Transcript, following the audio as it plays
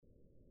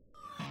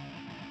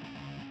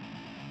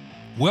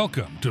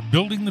Welcome to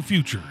Building the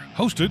Future,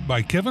 hosted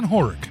by Kevin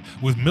Horick.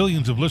 With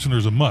millions of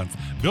listeners a month,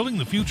 Building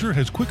the Future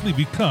has quickly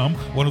become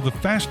one of the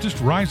fastest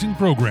rising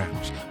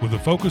programs, with a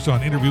focus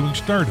on interviewing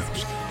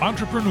startups,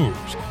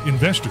 entrepreneurs,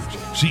 investors,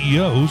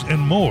 CEOs, and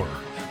more.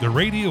 The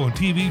radio and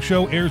TV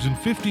show airs in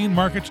 15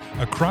 markets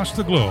across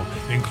the globe,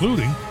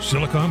 including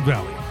Silicon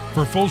Valley.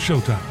 For full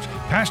showtimes,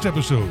 past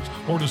episodes,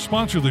 or to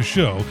sponsor the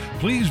show,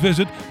 please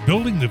visit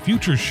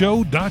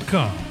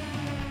buildingthefutureshow.com.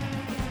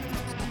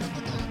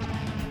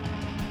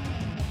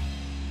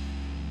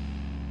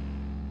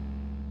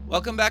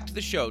 Welcome back to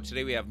the show.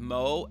 Today we have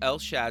Mo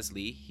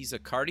El-Shazly. He's a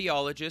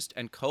cardiologist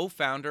and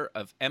co-founder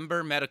of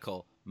Ember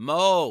Medical.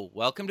 Mo,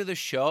 welcome to the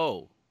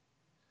show.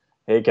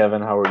 Hey,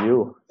 Kevin, how are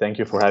you? Thank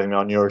you for having me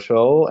on your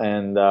show,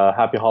 and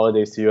happy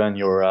holidays to you and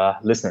your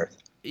listeners.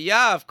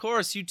 Yeah, of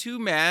course. You too,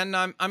 man.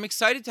 I'm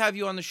excited to have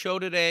you on the show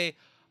today.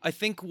 I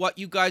think what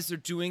you guys are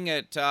doing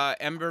at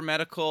Ember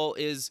Medical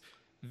is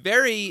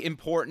very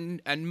important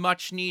and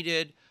much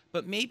needed.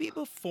 But maybe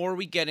before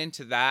we get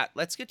into that,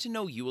 let's get to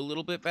know you a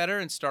little bit better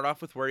and start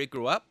off with where you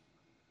grew up.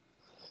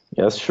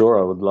 Yes, sure.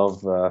 I would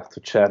love to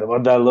chat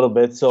about that a little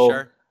bit. So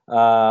Sure.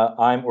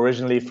 I'm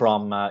originally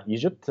from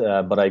Egypt,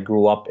 but I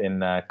grew up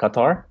in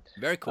Qatar.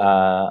 Very cool.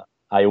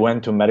 I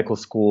went to medical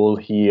school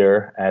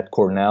here at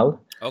Cornell.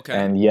 Okay.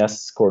 And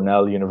yes,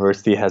 Cornell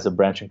University has a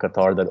branch in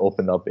Qatar that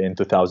opened up in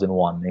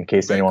 2001, in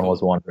case Very anyone cool.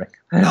 was wondering.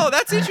 Oh,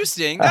 that's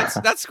interesting.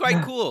 That's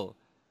quite cool.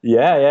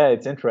 Yeah,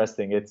 it's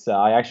interesting.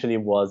 I actually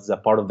was a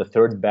part of the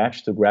third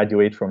batch to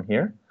graduate from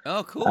here.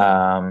 Oh, cool.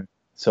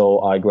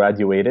 So I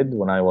graduated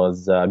when I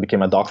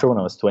became a doctor when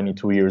I was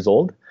 22 years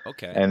old,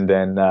 Okay. and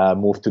then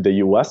moved to the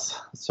U.S.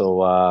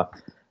 So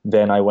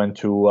then I went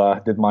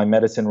to did my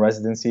medicine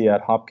residency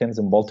at Hopkins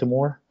in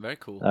Baltimore, Very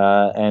cool.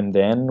 and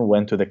then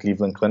went to the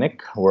Cleveland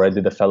Clinic where I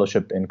did a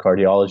fellowship in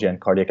cardiology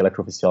and cardiac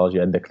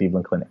electrophysiology at the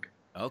Cleveland Clinic.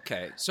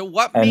 Okay. So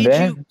what And made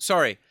then- you,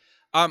 sorry,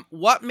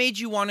 what made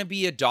you want to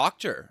be a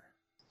doctor?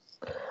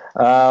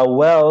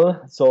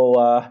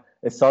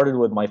 It started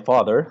with my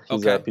father.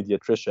 He's a Okay.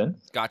 pediatrician.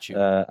 Got you.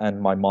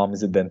 And my mom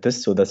is a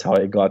dentist, so that's how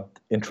I got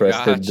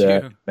interested Got you.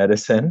 in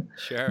medicine.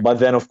 Sure. But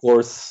then, of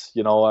course,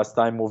 as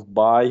time moved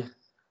by,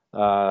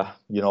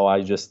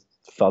 I just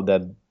felt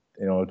that,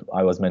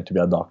 I was meant to be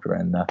a doctor,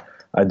 and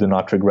I do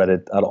not regret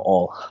it at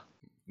all.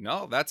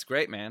 No, that's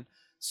great, man.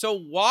 So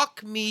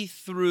walk me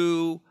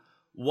through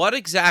what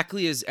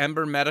exactly is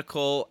Ember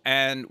Medical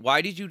and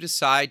why did you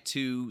decide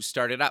to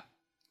start it up?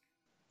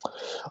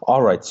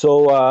 All right.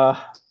 So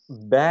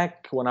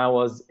back when I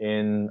was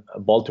in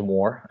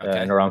Baltimore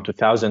Okay. in around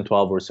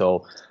 2012 or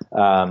so,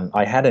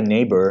 I had a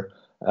neighbor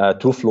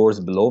 2 floors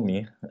below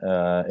me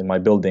in my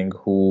building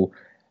who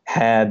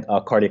had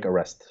a cardiac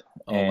arrest.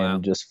 Oh,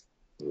 And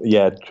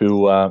wow.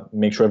 to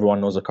make sure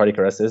everyone knows what cardiac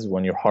arrest is,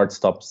 when your heart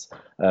stops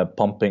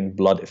pumping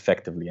blood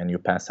effectively and you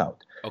pass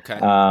out. Okay.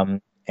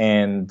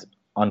 And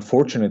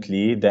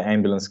unfortunately, the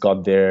ambulance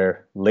got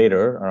there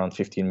later, around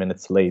 15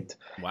 minutes late.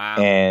 Wow.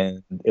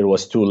 And it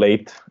was too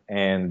late,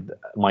 and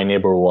my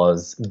neighbor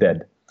was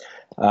dead.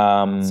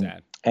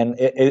 Sad. And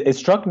it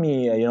struck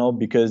me,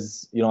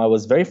 because, I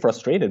was very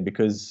frustrated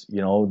because,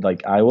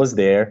 I was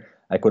there.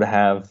 I could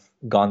have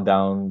gone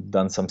down,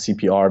 done some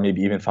CPR,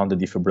 maybe even found a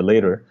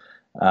defibrillator,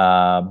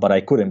 but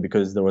I couldn't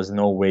because there was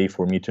no way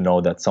for me to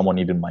know that someone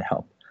needed my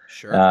help.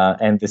 Sure.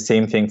 And the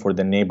same thing for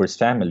the neighbor's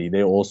family.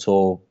 They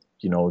also,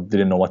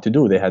 didn't know what to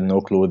do. They had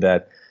no clue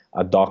that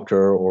a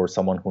doctor or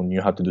someone who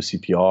knew how to do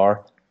CPR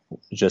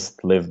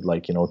just lived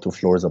 2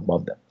 floors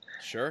above them.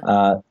 Sure.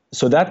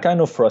 So that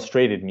kind of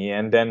frustrated me.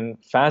 And then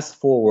fast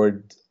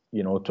forward,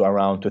 to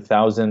around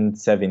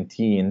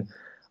 2017,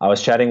 I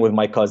was chatting with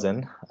my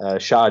cousin,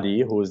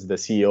 Shadi, who is the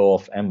CEO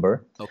of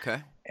Ember.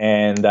 Okay.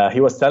 And he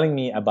was telling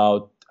me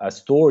about a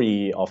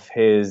story of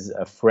his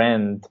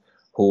friend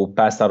who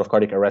passed out of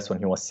cardiac arrest when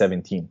he was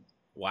 17.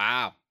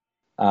 Wow.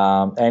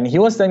 And he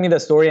was telling me the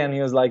story, and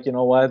he was like, you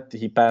know what,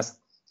 he passed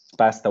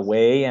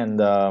away, and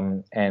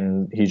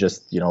he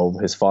just,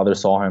 his father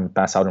saw him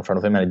pass out in front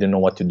of him, and he didn't know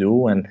what to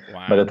do. And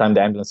Wow. by the time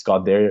the ambulance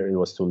got there, it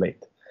was too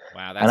late.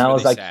 Wow. That's And I really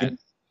was like, sad.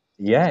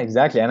 yeah,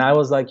 exactly. And I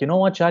was like, you know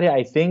what, Shadi,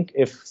 I think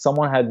if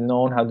someone had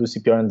known how to do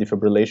CPR and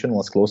defibrillation,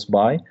 was close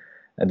by,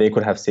 they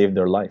could have saved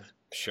their life.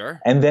 Sure.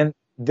 And then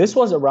this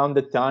was around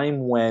the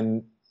time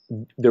when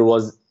there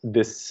was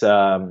this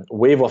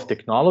wave of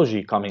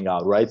technology coming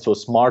out, right? So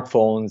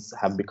smartphones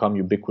have become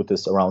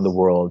ubiquitous around the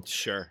world.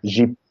 Sure.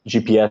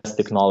 GPS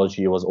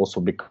technology was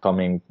also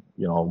becoming,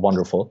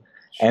 wonderful.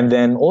 And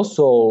then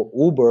also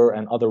Uber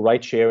and other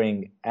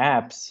ride-sharing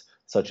apps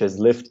such as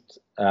Lyft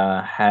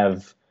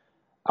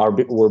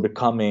were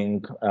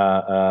becoming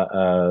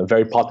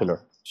very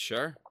popular.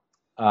 Sure.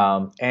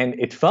 And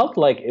it felt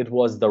like it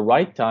was the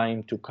right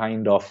time to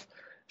kind of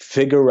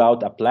figure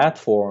out a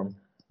platform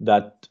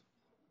that,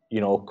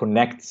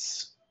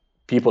 connects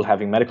people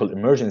having medical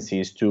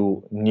emergencies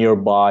to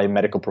nearby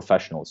medical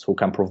professionals who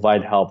can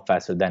provide help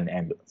faster than the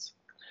ambulance.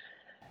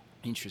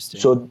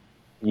 Interesting. So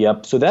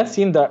that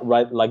seemed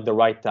the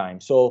right time.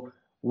 So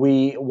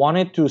we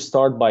wanted to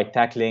start by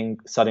tackling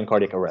sudden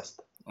cardiac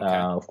arrest.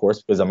 of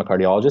course, because I'm a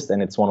cardiologist,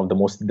 and it's one of the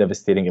most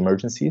devastating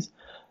emergencies.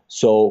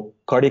 So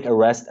cardiac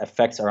arrest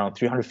affects around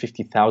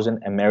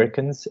 350,000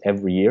 Americans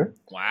every year.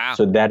 Wow.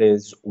 So that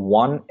is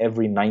 1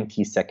 every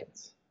 90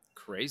 seconds.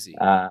 Crazy.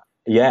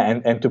 Yeah,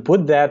 and to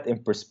put that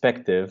in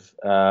perspective,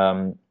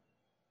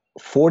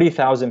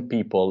 40,000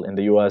 people in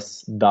the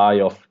US die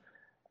of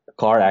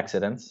car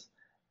accidents,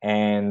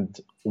 and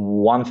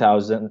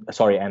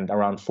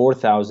around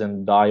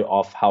 4,000 die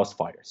of house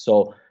fires.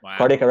 So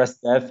cardiac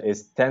arrest death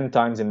is 10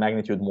 times in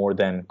magnitude more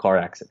than car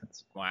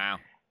accidents. Wow.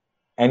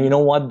 And you know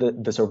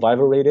what the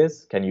survival rate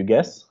is? Can you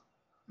guess?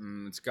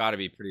 It's got to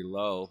be pretty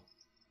low.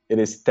 It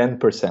is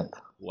 10%.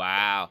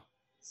 Wow.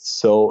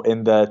 So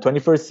in the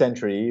 21st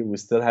century, we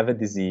still have a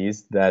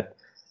disease that,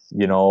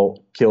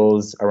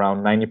 kills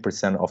around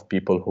 90% of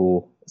people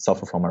who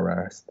suffer from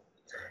arrest.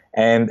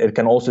 And it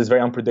can also, it's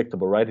very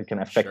unpredictable, right? It can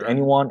affect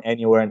anyone,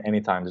 anywhere, and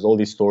anytime. There's all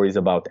these stories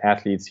about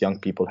athletes, young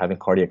people having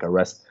cardiac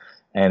arrest.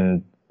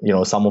 And,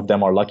 some of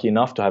them are lucky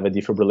enough to have a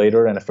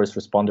defibrillator and a first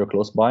responder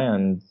close by,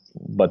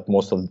 but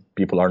most of the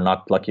people are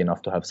not lucky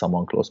enough to have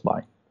someone close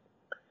by.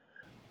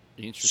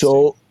 Interesting.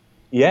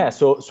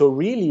 So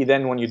really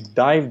then when you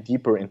dive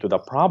deeper into the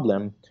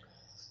problem,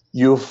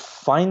 you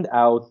find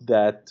out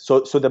that,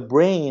 so the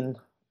brain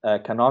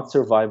cannot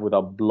survive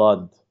without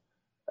blood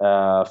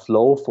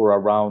flow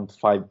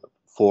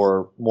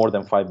for more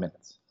than 5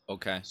 minutes.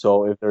 Okay.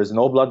 So if there's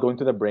no blood going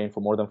to the brain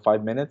for more than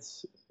 5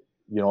 minutes,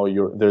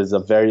 there's a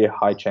very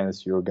high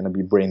chance you're going to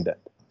be brain dead.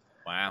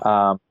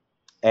 Wow.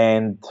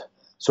 And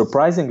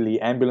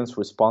surprisingly, ambulance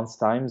response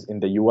times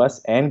in the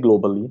US and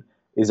globally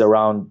is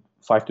around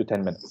 5 to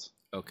 10 minutes.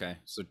 Okay.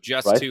 So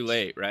just too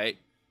late, right?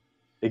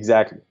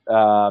 Exactly.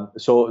 And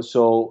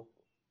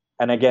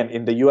again,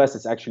 in the US,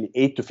 it's actually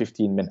 8 to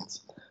 15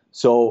 minutes.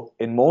 So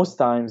in most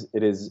times,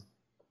 it is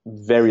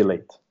very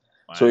late.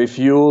 Wow. So if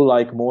you,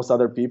 like most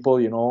other people,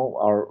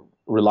 are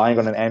relying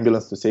on an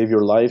ambulance to save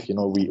your life,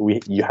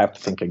 you have to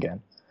think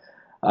again.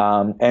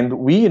 And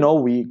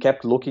we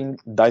kept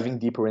diving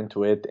deeper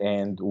into it,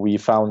 and we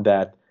found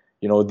that,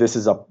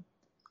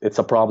 it's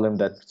a problem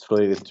that's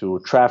related to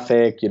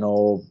traffic,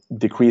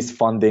 decreased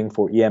funding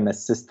for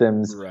EMS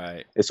systems.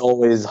 Right. It's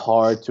always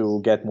hard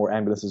to get more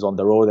ambulances on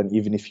the road. And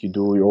even if you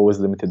do, you're always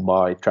limited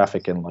by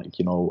traffic and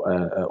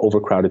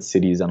overcrowded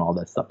cities and all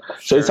that stuff. Sure.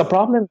 So it's a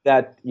problem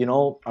that,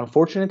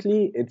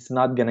 unfortunately, it's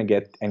not going to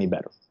get any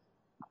better.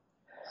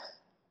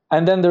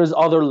 And then there's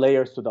other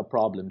layers to the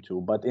problem too.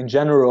 But in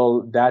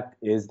general, that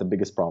is the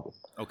biggest problem.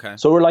 Okay.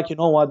 So we're like,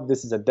 what?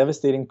 This is a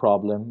devastating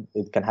problem.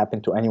 It can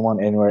happen to anyone,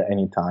 anywhere,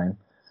 anytime.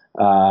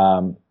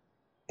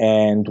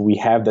 And we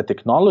have the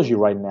technology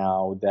right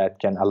now that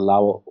can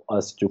allow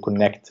us to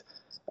connect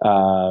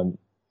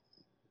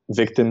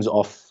victims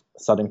of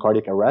sudden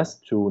cardiac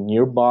arrest to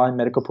nearby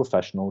medical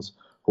professionals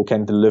who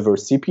can deliver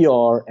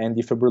CPR and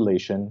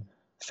defibrillation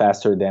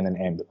faster than an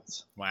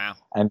ambulance. Wow.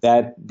 And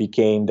that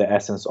became the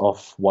essence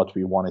of what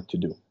we wanted to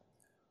do.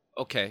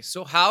 Okay,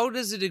 so how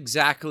does it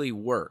exactly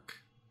work?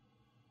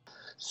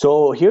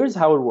 So here's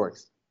how it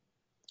works.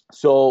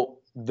 So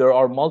there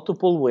are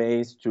multiple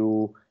ways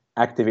to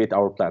activate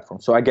our platform.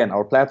 So again,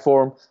 our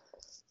platform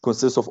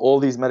consists of all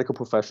these medical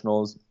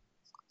professionals.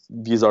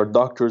 These are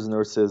doctors,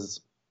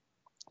 nurses,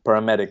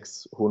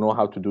 paramedics who know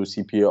how to do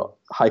CPR,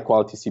 high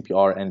quality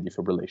CPR and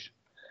defibrillation.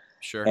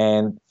 Sure.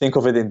 And think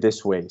of it in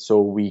this way.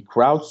 So we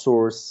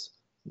crowdsource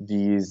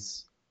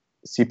these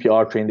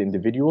CPR trained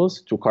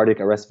individuals to cardiac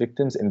arrest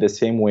victims in the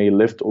same way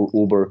Lyft or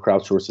Uber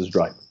crowdsources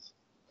drivers.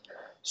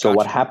 So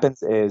What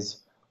happens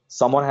is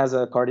someone has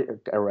a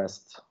cardiac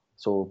arrest,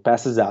 so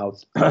passes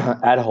out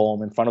at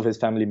home in front of his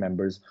family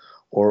members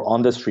or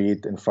on the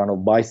street in front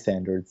of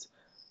bystanders.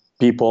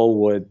 People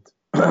would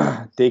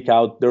take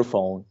out their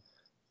phone,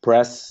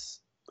 press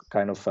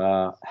kind of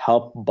a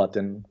help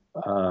button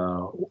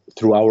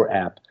through our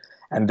app,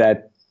 and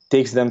that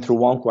takes them through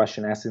one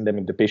question asking them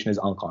if the patient is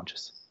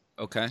unconscious.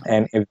 Okay.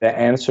 And if the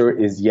answer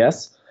is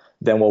yes,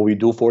 then what we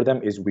do for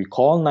them is we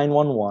call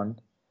 911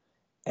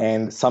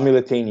 and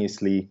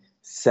simultaneously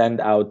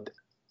send out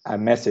a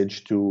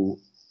message to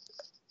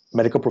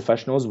medical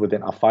professionals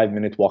within a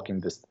 5-minute walking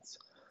distance.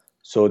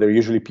 So they're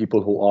usually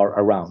people who are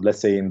around, let's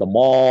say in the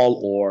mall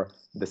or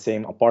the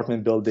same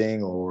apartment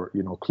building or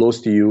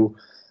close to you,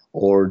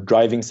 or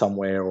driving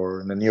somewhere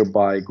or in a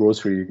nearby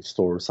grocery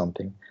store or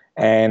something.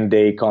 And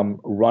they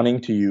come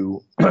running to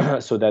you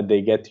so that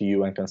they get to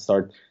you and can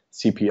start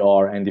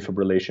CPR and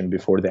defibrillation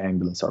before the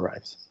ambulance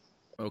arrives.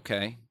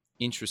 Okay,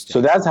 interesting.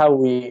 So that's how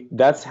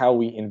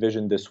we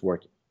envision this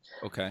working.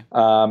 Okay.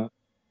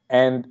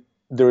 And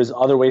there is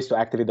other ways to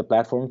activate the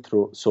platform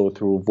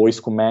through voice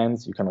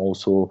commands. You can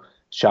also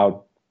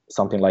shout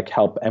something like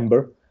 "Help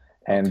Ember,"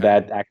 and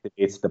that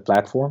activates the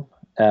platform.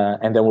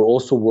 And then we're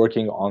also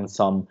working on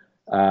some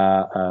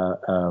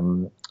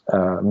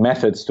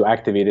methods to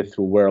activate it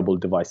through wearable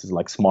devices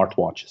like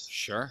smartwatches.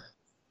 Sure.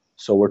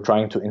 So we're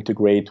trying to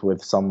integrate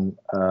with some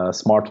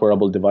smart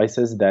wearable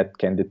devices that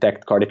can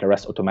detect cardiac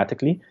arrest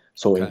automatically.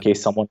 So in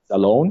case someone is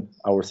alone,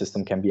 our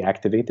system can be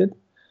activated.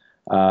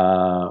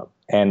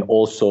 And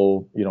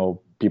also,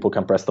 people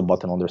can press the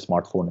button on their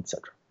smartphone,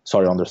 etc.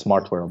 on their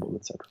smart wearable,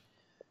 etc.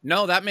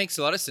 No, that makes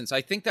a lot of sense.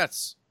 I think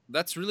that's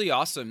really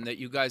awesome that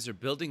you guys are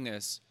building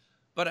this.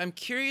 But I'm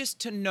curious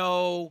to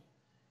know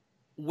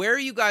where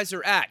you guys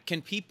are at.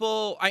 Can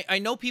people, I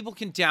know people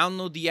can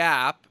download the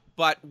app,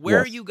 but where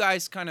are you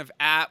guys kind of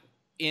at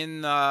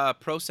in the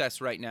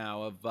process right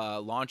now of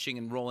launching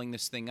and rolling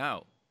this thing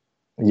out?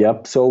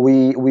 Yep. So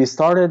we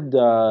started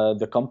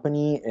the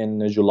company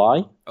in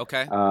July.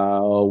 Okay.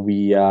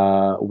 We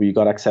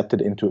got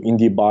accepted into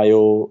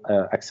IndieBio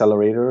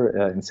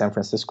Accelerator in San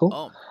Francisco.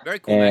 Oh, very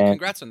cool, man!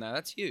 Congrats on that.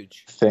 That's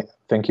huge.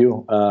 Thank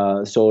you.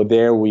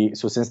 So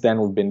since then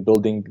we've been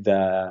building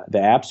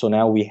the app. So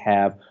now we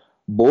have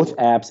both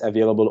apps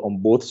available on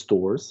both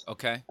stores.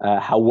 Okay.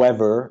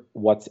 However,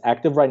 what's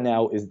active right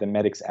now is the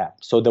Medix app.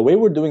 So the way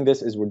we're doing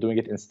this is we're doing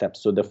it in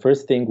steps. So the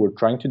first thing we're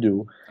trying to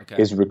do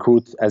is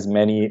recruit as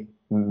many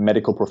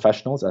medical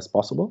professionals as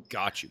possible.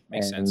 Got you.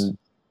 Makes sense.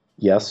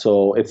 Yeah,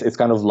 so it's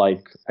kind of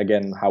like,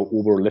 again, how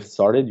Uber Lyft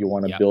started. You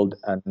want to build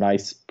a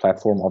nice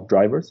platform of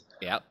drivers.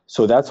 Yeah.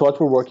 So that's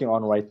what we're working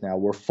on right now.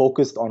 We're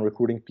focused on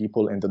recruiting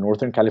people in the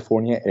Northern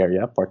California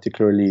area,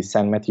 particularly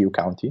San Mateo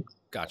County.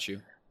 Got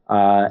you.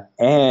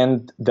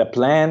 And the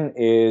plan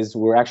is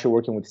we're actually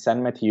working with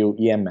San Mateo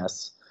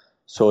EMS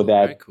so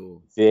that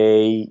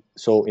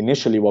so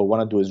initially what we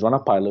want to do is run a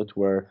pilot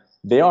where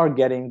they are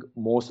getting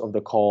most of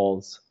the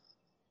calls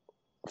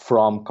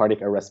from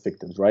cardiac arrest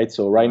victims, right?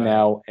 So right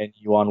now,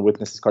 anyone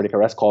witnesses cardiac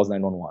arrest calls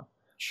 911.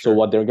 Sure. So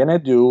what they're going to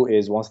do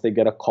is once they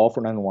get a call for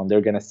 911,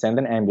 they're going to send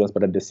an ambulance,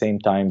 but at the same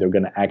time, they're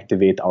going to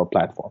activate our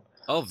platform.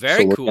 Oh,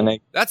 very cool.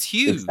 That's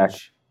huge.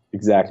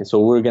 Exactly.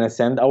 So we're going to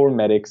send our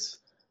medics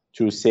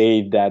to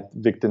save that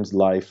victim's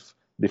life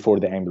before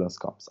the ambulance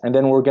comes. And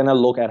then we're going to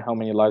look at how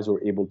many lives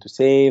we're able to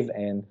save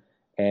and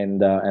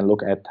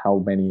look at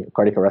how many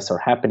cardiac arrests are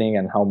happening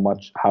and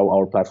how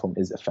our platform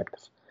is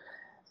effective.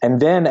 And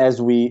then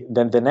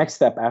then the next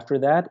step after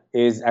that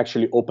is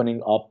actually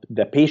opening up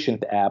the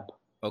patient app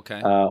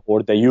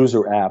or the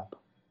user app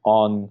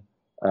on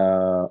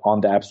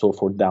the App Store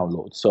for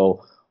download.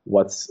 So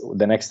what's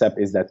the next step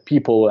is that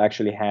people will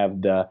actually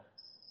have the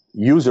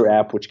user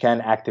app which can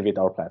activate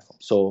our platform.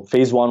 So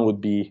phase one would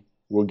be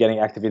we're getting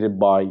activated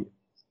by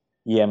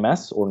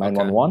EMS or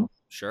 911.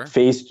 Sure.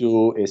 Phase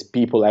two is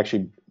people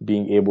actually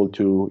being able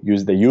to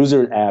use the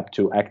user app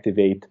to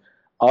activate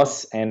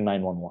us and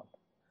 911.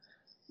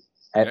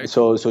 And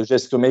so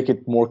just to make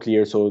it more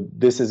clear, so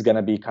this is going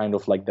to be kind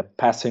of like the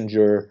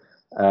passenger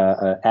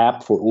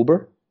app for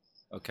Uber.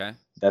 Okay.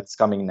 That's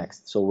coming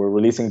next. So we're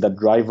releasing the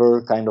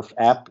driver kind of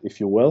app, if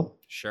you will.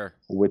 Sure.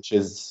 Which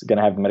is going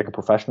to have medical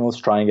professionals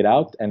trying it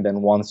out. And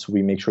then once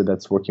we make sure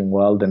that's working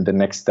well, then the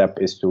next step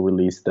is to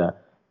release the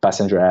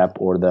passenger app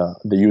or the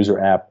user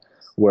app,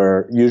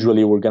 where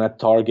usually we're going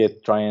to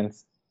try and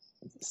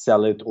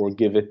sell it or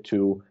give it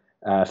to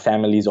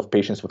families of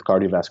patients with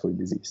cardiovascular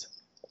disease.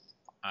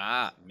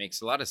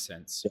 Makes a lot of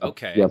sense. Yeah.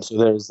 Okay. Yeah. So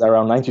there's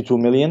around 92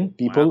 million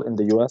people in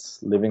the U.S.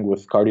 living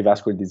with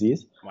cardiovascular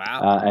disease.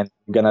 Wow. And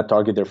we're going to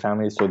target their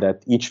families so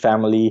that each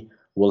family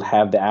will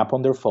have the app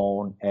on their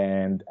phone.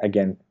 And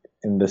again,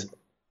 in the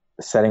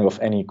setting of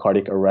any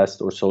cardiac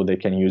arrest or so, they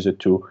can use it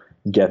to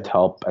get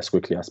help as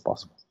quickly as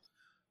possible.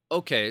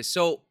 Okay.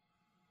 So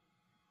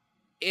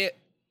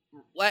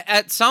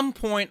at some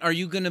point, are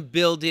you going to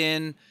build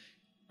in,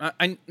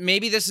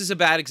 maybe this is a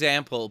bad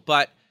example,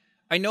 but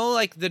I know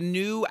like the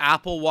new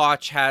Apple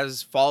Watch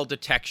has fall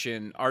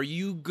detection. Are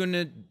you going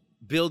to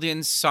build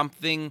in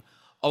something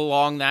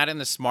along that in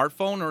the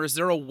smartphone, or is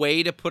there a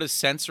way to put a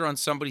sensor on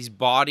somebody's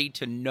body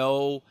to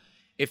know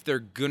if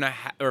they're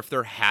or if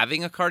they're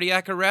having a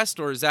cardiac arrest,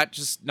 or is that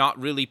just not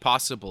really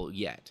possible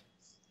yet?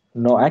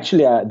 No,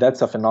 actually,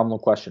 that's a phenomenal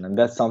question, and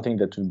that's something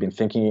that we've been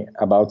thinking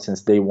about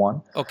since day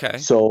one. Okay.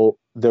 So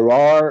there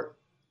are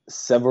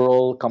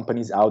several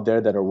companies out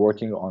there that are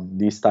working on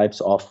these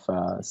types of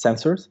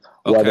sensors,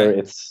 whether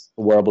it's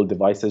wearable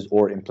devices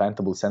or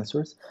implantable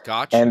sensors.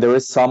 Gotcha. And there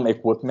is some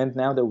equipment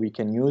now that we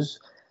can use.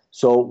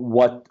 So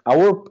what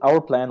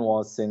our plan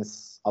was,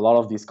 since a lot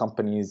of these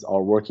companies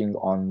are working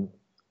on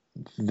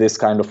this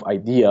kind of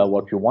idea,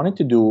 what we wanted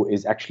to do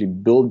is actually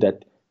build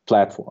that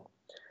platform.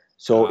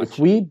 So if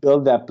we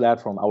build that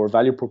platform, our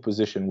value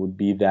proposition would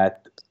be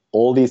that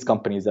all these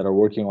companies that are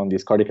working on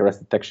these cardiac arrest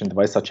detection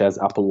devices, such as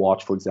Apple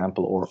Watch, for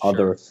example, or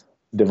other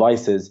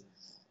devices,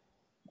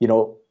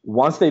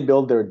 once they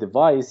build their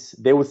device,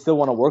 they would still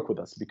want to work with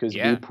us because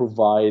we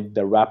provide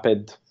the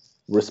rapid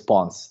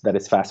response that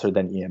is faster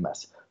than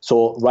EMS.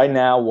 So right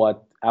now,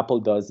 what Apple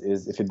does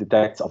is if it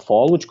detects a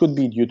fall, which could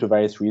be due to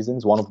various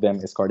reasons, one of them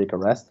is cardiac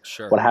arrest.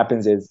 Sure. What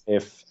happens is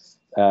if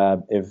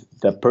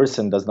the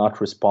person does not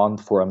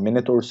respond for a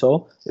minute or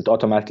so, it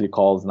automatically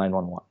calls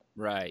 911.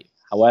 Right.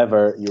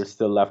 However, you're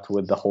still left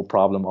with the whole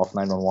problem of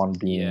 911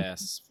 being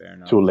fair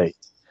enough. too late.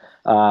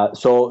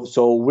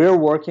 So we're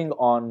working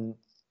on,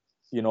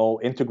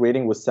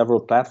 integrating with several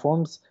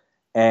platforms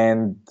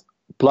and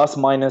plus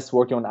minus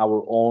working on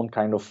our own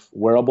kind of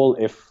wearable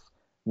if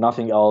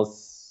nothing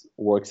else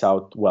works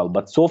out well.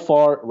 But so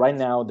far, right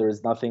now, there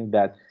is nothing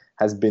that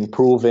has been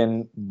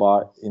proven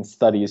in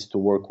studies to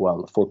work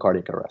well for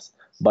cardiac arrest.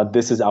 but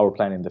this is our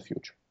plan in the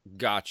future.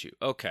 Got you.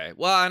 Okay.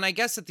 Well, and I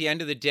guess at the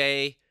end of the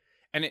day,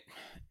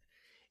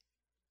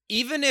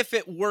 even if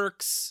it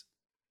works,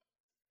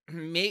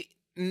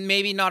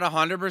 maybe not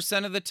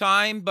 100% of the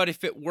time, but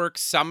if it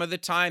works some of the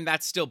time,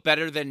 that's still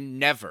better than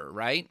never,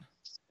 right?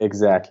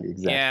 Exactly.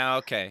 Yeah.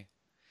 Okay.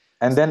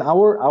 And then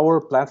our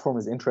platform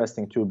is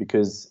interesting too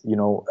because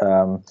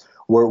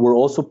we're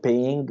also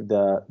paying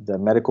the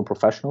medical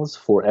professionals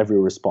for every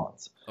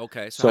response.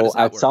 Okay. So how does that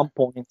at work? some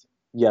point,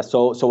 yeah.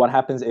 So what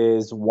happens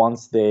is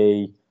once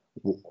they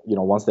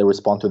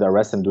respond to the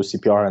arrest and do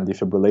CPR and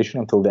defibrillation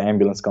until the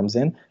ambulance comes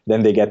in,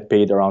 then they get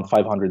paid around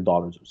 $500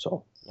 or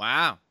so.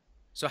 Wow.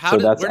 So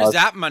where does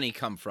that money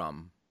come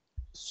from?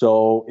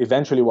 So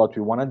eventually what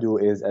we want to do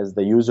is, as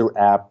the user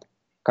app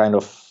kind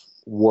of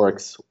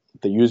works,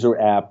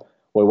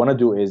 what we want to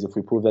do is, if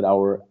we prove that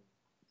our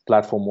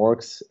platform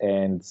works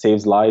and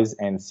saves lives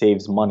and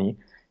saves money,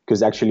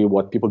 because actually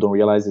what people don't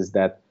realize is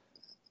that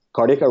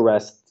cardiac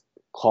arrest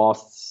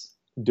costs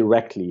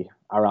directly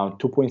around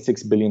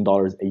 $2.6 billion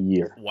a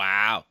year.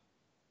 Wow.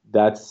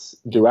 That's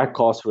direct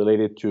costs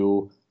related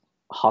to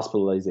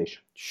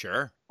hospitalization.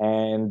 Sure.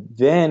 And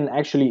then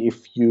actually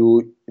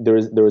there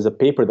is a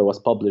paper that was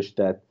published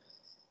that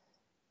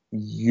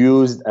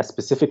used a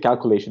specific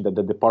calculation that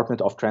the Department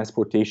of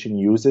Transportation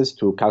uses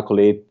to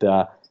calculate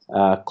the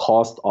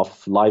cost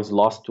of lives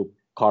lost to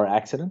car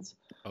accidents.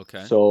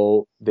 Okay.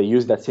 So they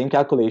use that same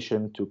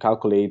calculation to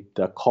calculate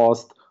the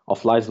cost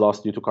of lives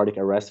lost due to cardiac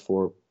arrest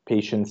for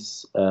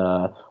patients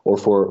or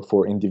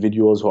for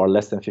individuals who are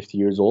less than 50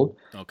 years old.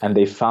 Okay. And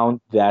they found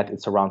that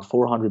it's around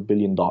 $400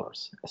 billion.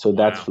 So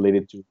that's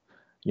related to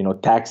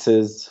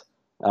taxes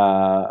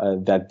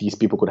that these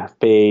people could have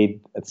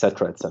paid, et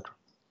cetera, et cetera.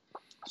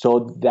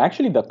 So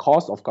actually the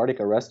cost of cardiac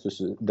arrest,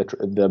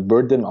 the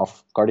burden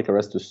of cardiac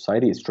arrest to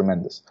society is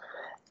tremendous.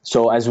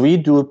 So as we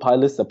do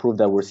pilots that prove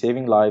that we're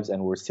saving lives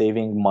and we're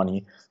saving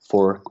money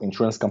for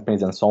insurance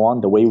companies and so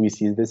on, the way we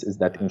see this is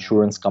that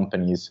insurance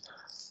companies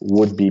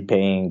would be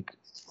paying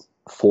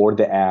for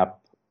the app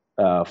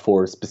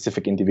for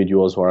specific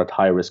individuals who are at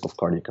high risk of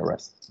cardiac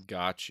arrest.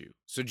 Got you.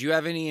 So do you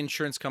have any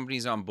insurance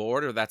companies on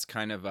board, or that's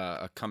kind of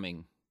a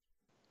coming?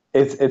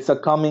 It's a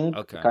coming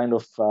Okay. kind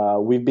of.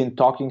 We've been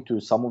talking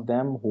to some of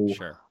them who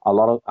Sure.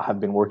 have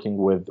been working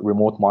with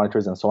remote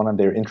monitors and so on, and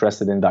they're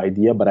interested in the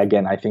idea. But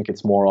again, I think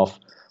it's more of,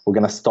 we're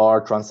going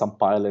to run some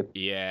pilot.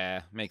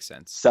 Yeah, makes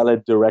sense. Sell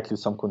it directly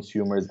to some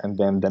consumers, and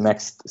then the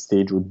next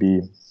stage would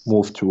be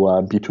move to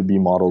a B2B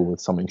model with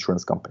some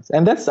insurance companies.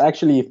 And that's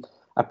actually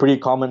a pretty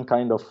common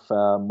kind of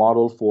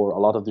model for a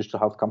lot of digital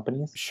health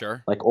companies.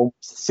 Sure. Like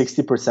almost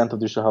 60% of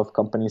digital health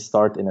companies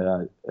start in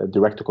a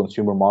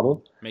direct-to-consumer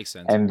model. Makes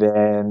sense. And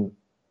then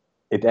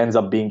it ends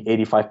up being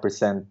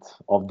 85%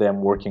 of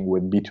them working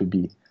with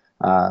B2B.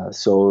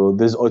 So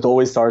it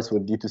always starts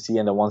with D2C,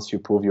 and then once you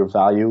prove your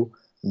value,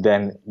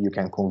 then you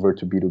can convert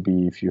to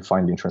B2B if you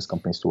find insurance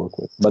companies to work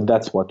with. But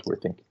that's what we're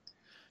thinking.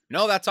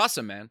 No, that's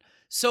awesome, man.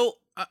 So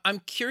I'm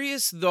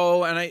curious,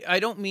 though, and I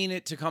don't mean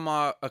it to come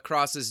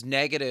across as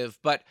negative,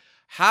 but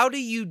how do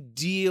you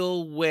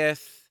deal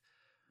with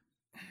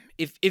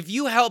if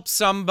you help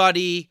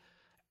somebody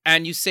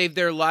and you save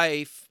their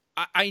life?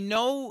 I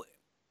know,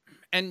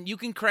 and you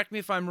can correct me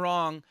if I'm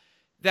wrong,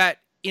 that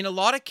in a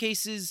lot of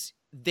cases,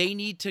 they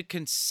need to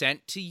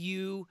consent to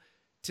you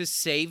to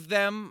save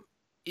them.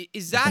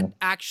 Is that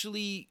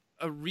actually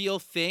a real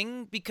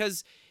thing?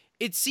 Because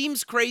it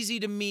seems crazy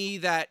to me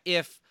that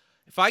if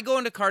I go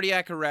into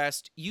cardiac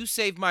arrest, you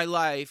save my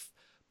life,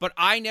 but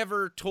I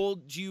never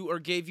told you or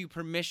gave you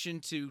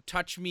permission to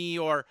touch me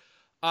or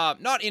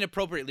not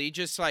inappropriately,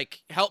 just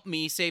like help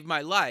me save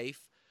my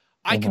life,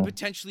 I could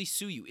potentially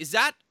sue you. Is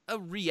that a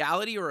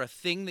reality or a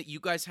thing that you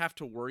guys have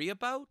to worry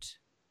about?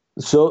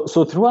 So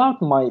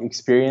throughout my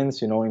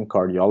experience, in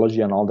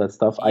cardiology and all that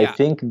stuff, Yeah. I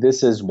think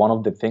this is one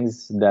of the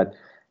things that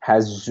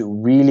has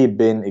really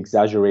been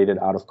exaggerated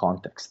out of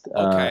context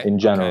in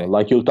general. Okay.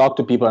 Like you'll talk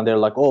to people and they're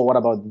like, "Oh, what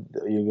about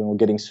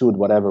getting sued,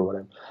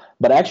 whatever."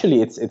 But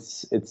actually, it's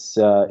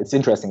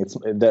interesting. It's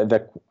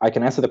I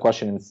can answer the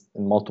question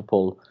in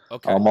multiple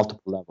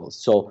levels.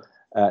 So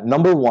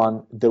number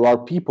one, there are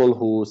people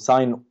who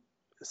sign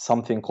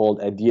something called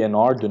a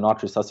DNR, do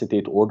not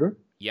resuscitate order.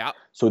 Yeah.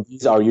 So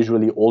these are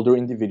usually older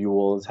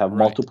individuals, have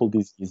multiple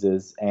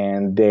diseases,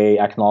 and they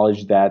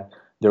acknowledge that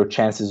their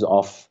chances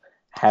of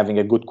having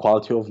a good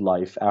quality of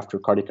life after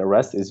cardiac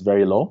arrest is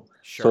very low.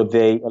 Sure. So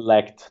they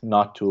elect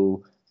not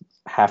to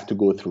have to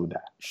go through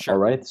that. Sure. All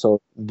right.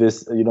 So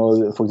this,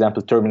 for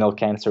example, terminal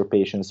cancer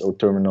patients or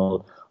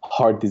terminal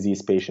heart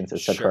disease patients,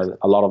 etc. Sure.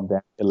 A lot of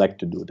them elect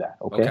to do that.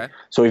 Okay.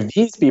 So if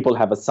these people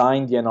have a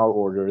signed DNR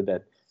order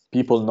that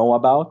people know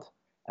about,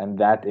 and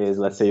that is,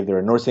 let's say, if they're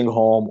in a nursing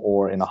home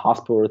or in a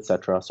hospital,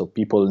 etc. So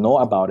people know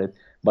about it,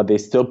 but they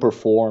still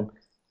perform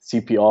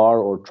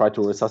CPR or try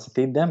to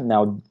resuscitate them.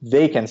 Now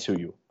they can sue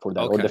you for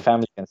that, or the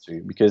family can sue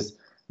you because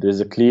there's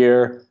a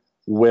clear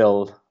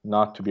will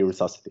not to be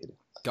resuscitated.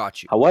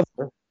 Got you.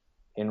 However,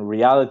 in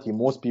reality,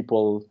 most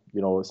people,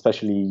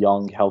 especially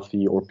young,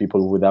 healthy, or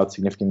people without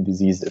significant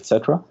disease,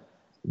 etc.,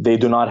 they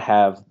do not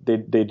have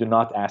they do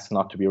not ask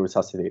not to be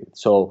resuscitated.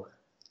 So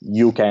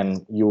you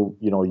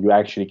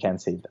actually can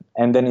save them.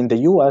 And then in the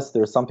US,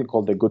 there's something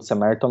called the Good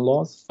Samaritan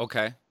laws.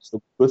 Okay.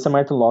 So Good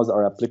Samaritan laws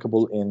are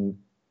applicable in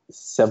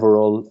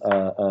several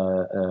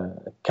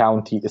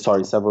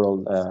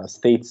several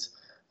states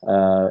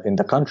in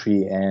the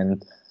country,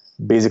 and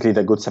basically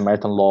the Good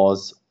Samaritan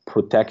laws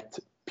protect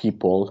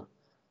people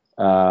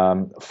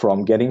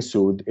from getting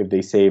sued if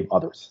they save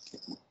others.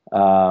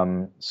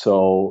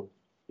 So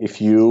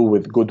if you,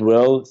 with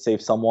goodwill,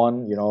 save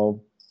someone,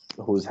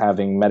 who's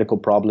having medical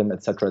problem,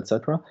 etc.,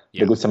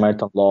 the Good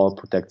Samaritan law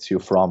protects you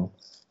from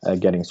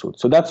getting sued.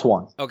 So that's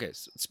one. Okay,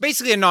 so it's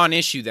basically a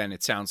non-issue then,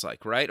 it sounds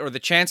like, right? Or the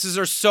chances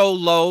are so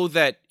low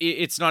that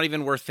it's not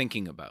even worth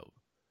thinking about.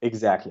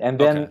 Exactly. And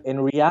then in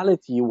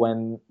reality,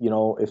 when,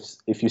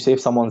 if you save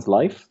someone's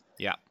life,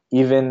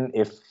 even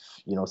if,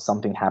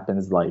 something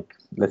happens, like,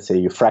 let's say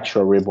you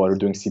fracture a rib while you're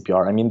doing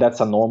CPR, I mean,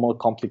 that's a normal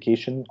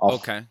complication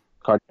of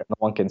cardiac. No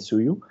one can sue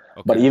you.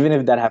 Okay. But even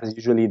if that happens,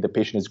 usually the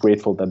patient is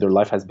grateful that their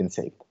life has been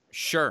saved.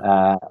 Sure.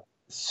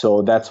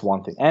 So that's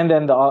one thing. And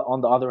then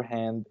on the other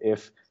hand,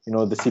 if,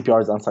 the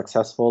CPR is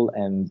unsuccessful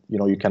and,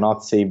 you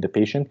cannot save the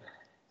patient,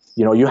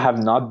 you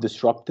have not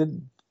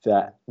disrupted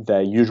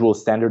the usual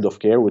standard of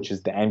care, which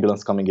is the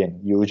ambulance coming in.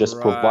 You just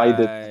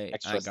provided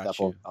extra step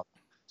of help.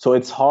 So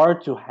it's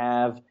hard to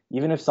have,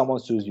 even if someone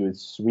sues you,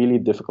 it's really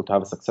difficult to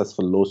have a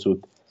successful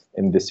lawsuit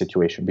in this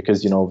situation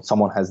because,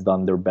 someone has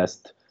done their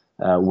best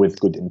with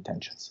good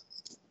intentions.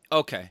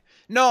 Okay.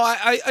 No,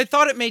 I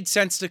thought it made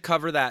sense to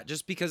cover that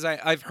just because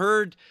I've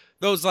heard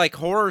those like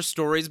horror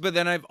stories, but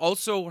then I've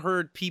also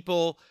heard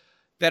people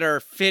that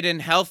are fit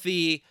and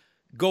healthy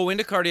go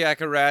into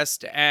cardiac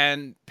arrest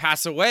and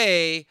pass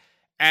away.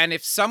 And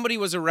if somebody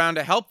was around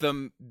to help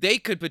them, they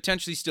could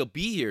potentially still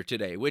be here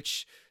today,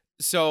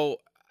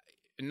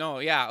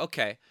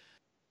 okay.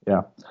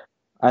 Yeah.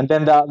 And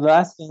then the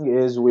last thing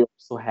is we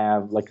also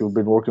have, like, we've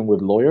been working with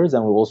lawyers,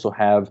 and we also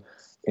have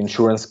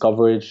insurance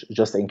coverage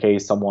just in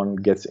case someone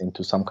gets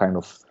into some kind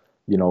of,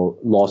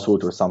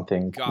 lawsuit or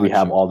something. Gotcha. We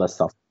have all that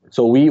stuff.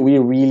 So we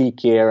really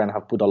care and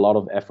have put a lot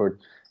of effort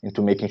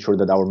into making sure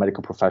that our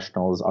medical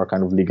professionals are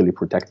kind of legally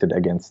protected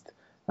against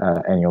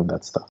any of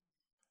that stuff.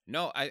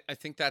 No, I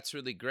think that's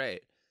really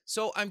great.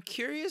 So I'm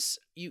curious,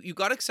 you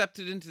got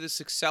accepted into this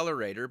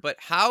accelerator, but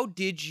how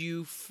did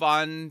you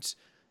fund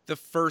the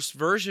first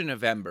version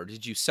of Ember?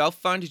 Did you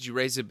self-fund? Did you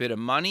raise a bit of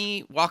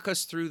money? Walk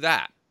us through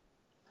that.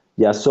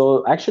 Yeah,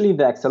 so actually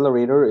the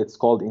accelerator, it's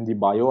called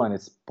IndieBio, and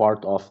it's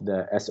part of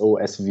the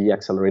SOSV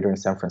accelerator in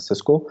San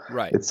Francisco.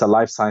 Right. It's a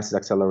life sciences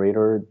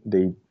accelerator.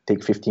 They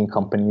take 15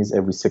 companies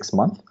every 6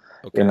 months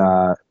in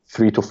a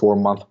 3 to 4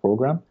 month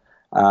program.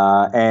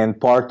 And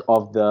part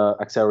of the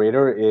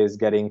accelerator is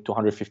getting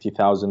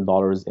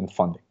 $250,000 in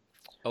funding.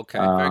 Okay,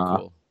 very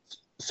cool.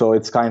 So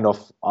it's kind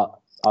of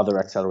other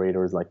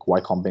accelerators like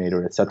Y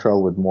Combinator, etc.,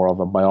 with more of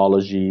a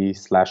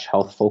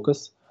biology/health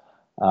focus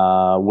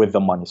with the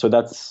money. So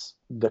that's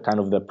the kind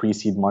of the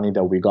pre-seed money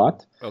that we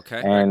got.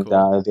 Okay, and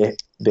cool.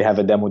 They have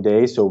a demo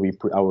day. So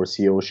our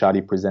CEO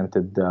Shadi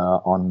presented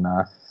on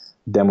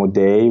demo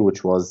day,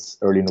 which was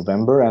early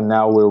November, and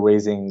now we're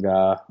raising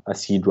a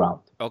seed round.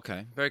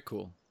 Okay, very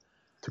cool.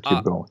 To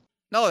keep going.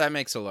 No, that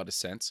makes a lot of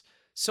sense.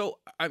 So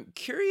I'm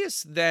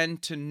curious then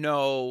to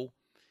know,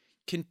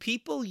 can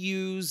people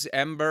use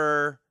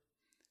Ember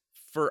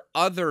for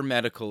other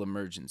medical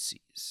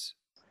emergencies?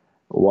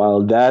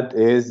 Well, that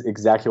is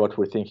exactly what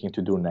we're thinking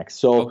to do next.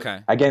 So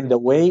again, the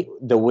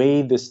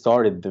way this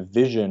started, the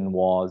vision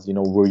was,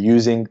 we're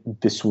using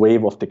this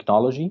wave of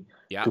technology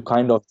to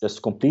kind of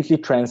just completely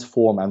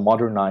transform and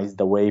modernize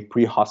the way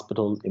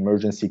pre-hospital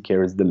emergency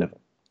care is delivered.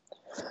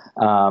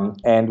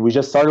 And we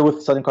just started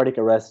with sudden cardiac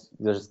arrest,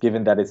 just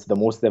given that it's the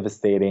most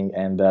devastating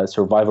and the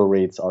survival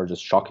rates are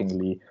just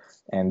shockingly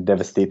and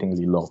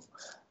devastatingly low.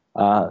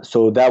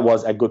 So that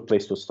was a good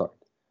place to start.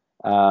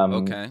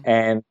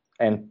 And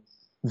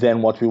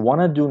then what we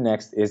want to do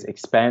next is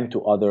expand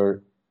to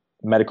other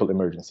medical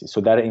emergencies.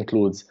 So that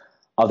includes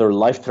other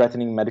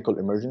life-threatening medical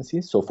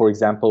emergencies. So, for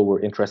example,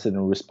 we're interested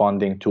in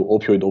responding to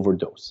opioid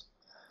overdose.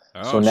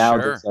 So now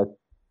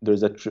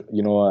there's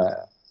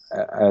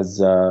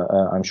as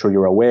I'm sure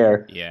you're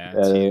aware,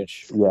 it's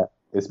huge. Yeah,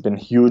 it's been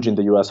huge in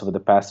the U.S. over the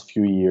past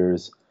few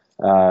years.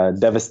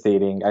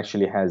 Devastating.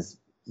 Actually, has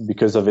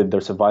because of it,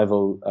 their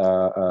survival,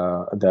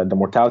 the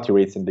mortality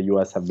rates in the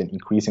U.S. have been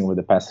increasing over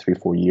the past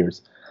 3-4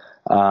 years.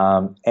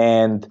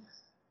 And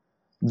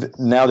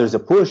now there's a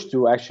push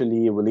to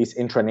actually release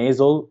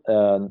intranasal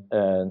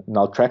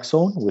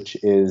naltrexone, which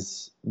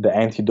is the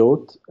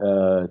antidote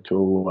to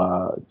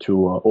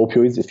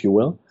opioids, if you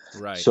will.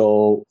 Right.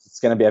 So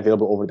it's going to be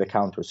available over the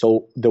counter.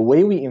 So the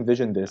way we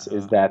envision this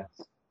is that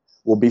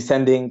we'll be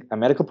sending a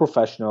medical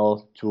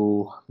professional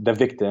to the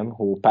victim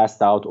who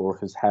passed out or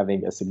who's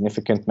having a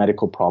significant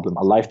medical problem,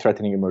 a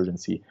life-threatening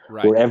emergency,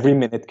 where every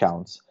minute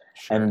counts.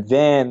 Sure. And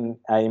then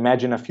I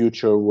imagine a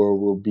future where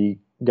we'll be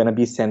going to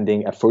be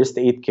sending a first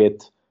aid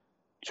kit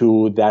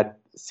to that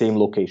same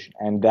location.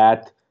 And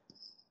that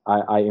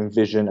I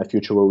envision a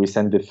future where we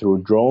send it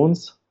through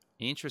drones.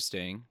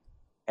 Interesting.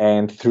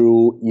 and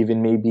through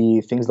even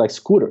maybe things like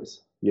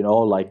scooters.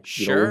 Like we've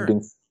Sure.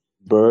 been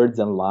birds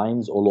and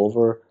limes all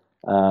over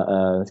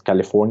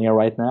California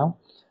right now,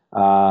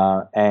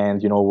 and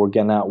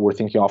we're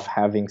thinking of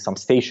having some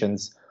stations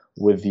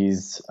with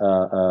these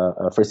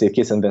first aid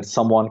kits, and then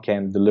someone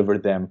can deliver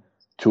them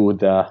to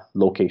the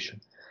location.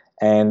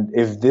 And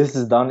if this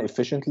is done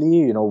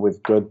efficiently,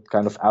 with good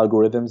kind of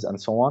algorithms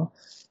and so on,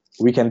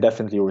 we can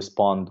definitely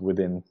respond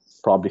within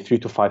probably 3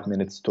 to 5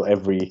 minutes to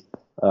every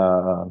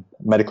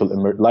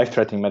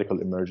life-threatening medical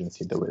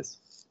emergency there is.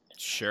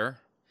 Sure.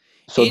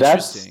 So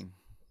Interesting.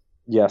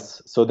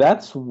 Yes. So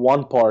that's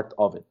one part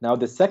of it. Now,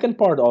 the second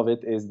part of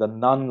it is the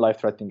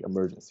non-life-threatening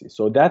emergency.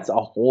 So that's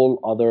a whole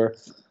other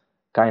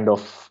kind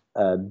of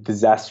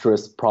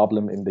disastrous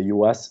problem in the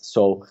US.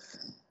 So,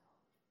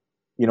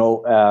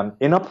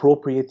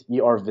 inappropriate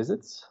ER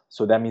visits.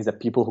 So that means that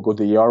people who go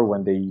to the ER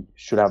when they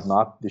should have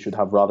not, they should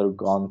have rather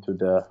gone to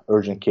the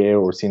urgent care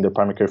or seen their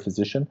primary care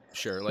physician.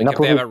 Sure. Like if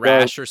they have a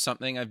rash or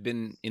something, I've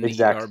been in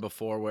the ER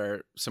before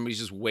where somebody's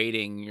just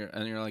waiting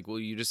and you're like, well,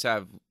 you just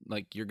have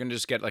you're going to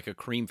just get like a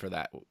cream for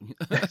that.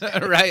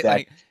 Right?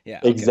 Exactly. Okay.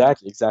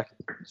 Exactly.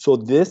 So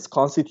this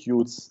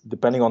constitutes,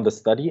 depending on the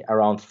study,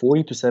 around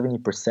 40 to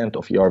 70%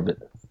 of ER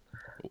visits.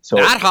 So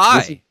that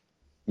high?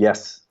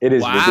 Yes, it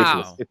is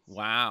ridiculous.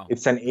 Wow.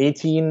 It's an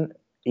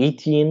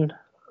 $18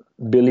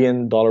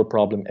 billion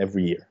problem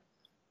every year.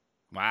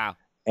 Wow.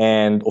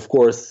 And of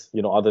course,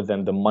 other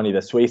than the money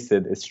that's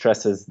wasted, it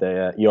stresses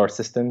the ER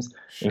systems,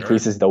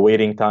 increases the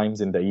waiting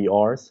times in the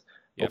ERs.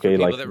 Yeah, for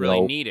people that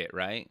really need it,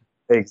 right?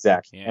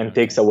 Exactly. Yeah, and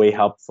takes away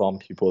help from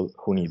people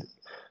who need it.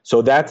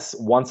 So that's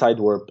one side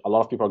where a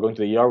lot of people are going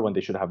to the ER when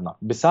they should have not.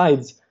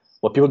 Besides,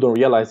 what people don't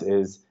realize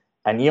is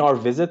an ER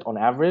visit on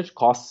average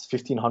costs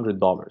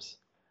 $1,500.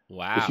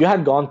 Wow. If you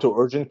had gone to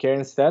urgent care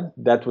instead,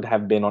 that would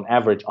have been on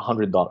average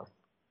 $100.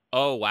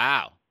 Oh,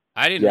 wow.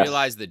 I didn't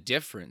realize the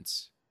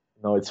difference.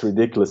 No, it's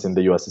ridiculous in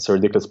the US. It's a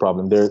ridiculous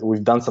problem.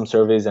 We've done some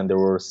surveys, and there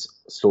were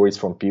stories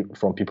from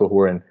people who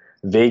were in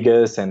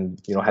Vegas and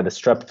had a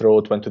strep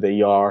throat, went to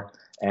the ER,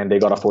 and they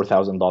got a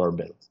 $4,000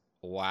 bill.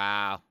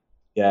 Wow.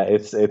 Yeah,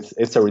 it's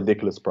a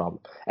ridiculous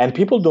problem, and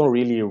people don't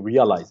really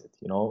realize it,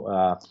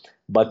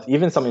 But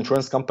even some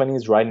insurance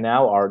companies right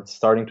now are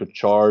starting to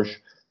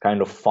charge kind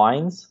of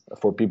fines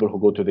for people who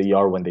go to the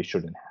ER when they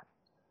shouldn't have.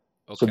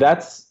 Okay. So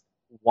that's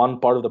one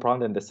part of the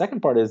problem. And the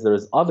second part is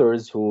there's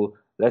others who,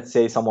 let's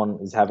say someone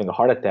is having a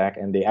heart attack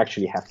and they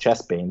actually have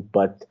chest pain,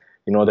 but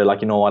they're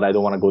like, what, I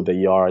don't want to go to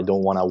the ER, I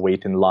don't want to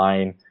wait in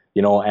line,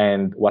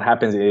 and what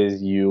happens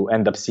is you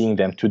end up seeing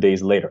them 2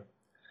 days later,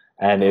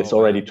 and it's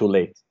already too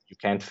late. You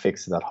can't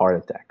fix that heart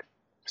attack.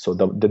 So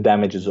the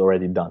damage is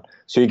already done.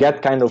 So you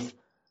get kind of,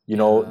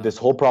 this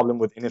whole problem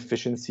with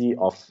inefficiency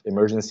of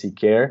emergency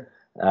care,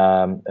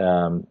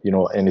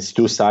 and its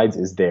two sides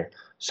is there.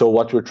 So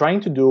what we're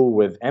trying to do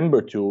with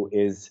Ember 2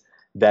 is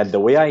that the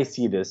way I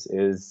see this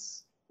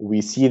is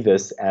we see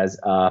this as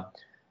a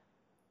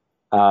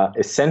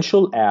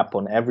essential app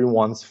on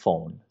everyone's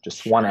phone,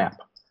 just one app,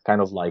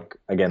 kind of like,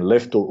 again,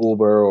 Lyft or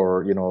Uber,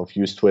 or, if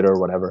you use Twitter or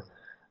whatever.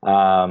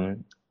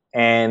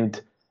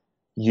 And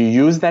you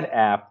use that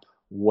app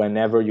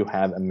whenever you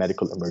have a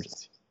medical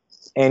emergency,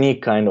 any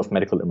kind of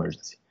medical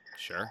emergency.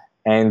 Sure.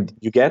 And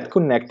you get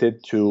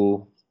connected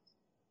to,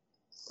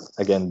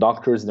 again,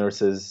 doctors,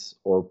 nurses,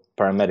 or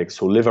paramedics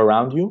who live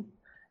around you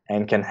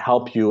and can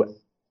help you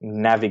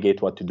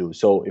navigate what to do.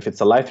 So if it's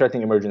a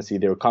life-threatening emergency,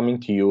 they're coming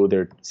to you,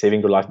 they're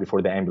saving your life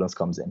before the ambulance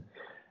comes in.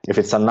 If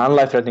it's a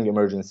non-life-threatening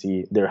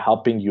emergency, they're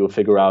helping you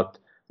figure out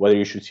whether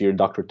you should see your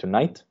doctor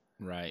tonight,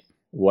 right?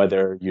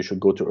 Whether you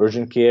should go to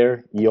urgent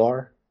care,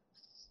 ER,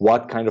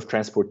 what kind of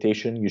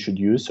transportation you should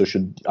use. So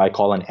should I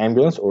call an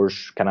ambulance, or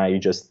can I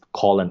just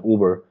call an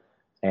Uber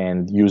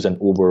and use an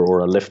Uber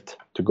or a Lyft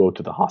to go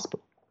to the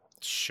hospital?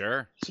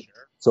 Sure.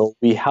 So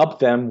we help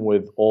them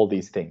with all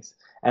these things.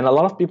 And a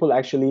lot of people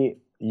actually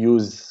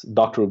use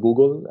Dr.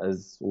 Google,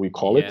 as we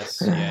call it,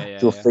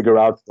 to figure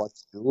out what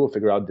to do,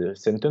 figure out the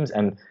symptoms.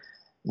 And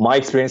my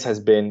experience has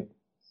been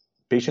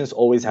patients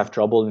always have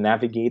trouble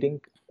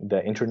navigating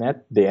the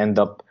internet. They end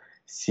up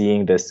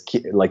seeing this,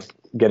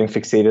 getting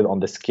fixated on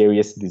the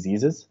scariest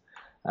diseases.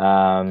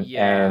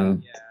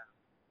 And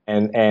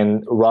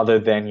rather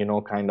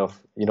than, kind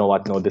of,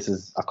 this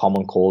is a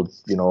common cold,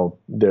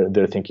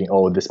 they're thinking,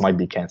 oh, this might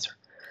be cancer.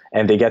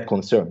 And they get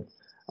concerned.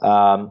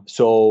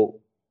 So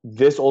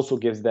this also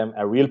gives them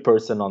a real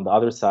person on the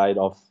other side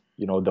of,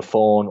 the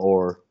phone,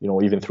 or,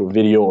 even through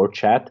video or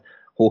chat,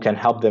 who can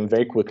help them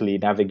very quickly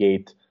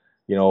navigate,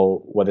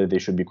 whether they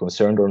should be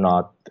concerned or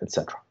not,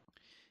 etc.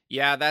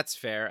 Yeah, that's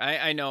fair.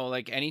 I know,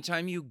 like,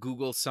 anytime you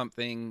Google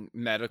something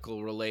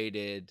medical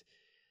related,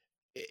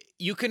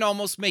 you can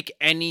almost make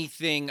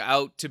anything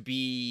out to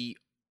be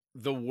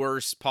the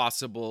worst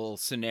possible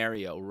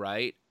scenario,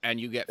 right? And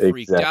you get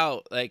freaked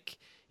out. Like,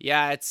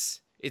 yeah,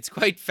 it's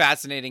quite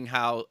fascinating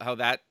how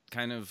that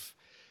kind of,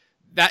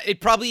 that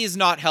it probably is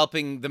not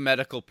helping the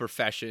medical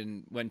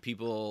profession when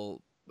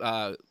people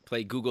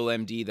play Google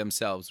MD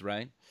themselves,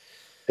 right?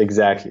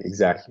 Exactly.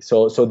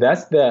 So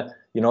that's the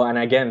And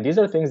again, these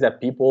are things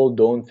that people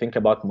don't think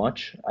about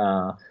much,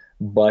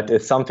 but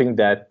it's something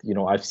that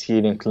I've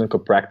seen in clinical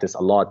practice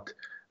a lot,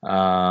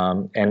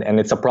 and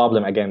it's a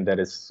problem again that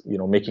is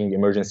making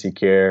emergency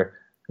care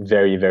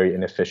very, very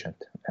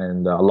inefficient,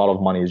 and a lot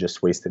of money is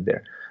just wasted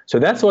there. So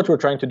that's what we're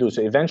trying to do.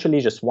 So eventually,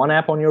 just one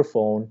app on your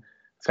phone.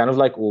 It's kind of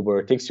like Uber.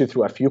 It takes you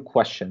through a few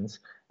questions,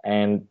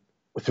 and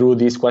through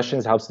these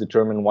questions helps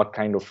determine what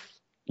kind of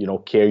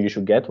care you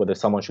should get, whether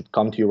someone should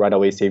come to you right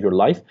away, save your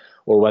life,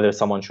 or whether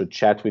someone should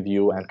chat with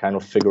you and kind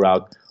of figure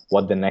out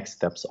what the next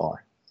steps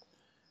are.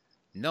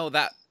 No,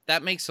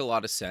 that makes a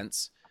lot of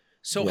sense.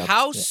 So Yep,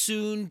 how yep.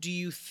 soon do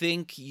you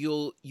think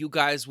you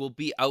guys will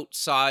be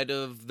outside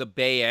of the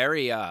Bay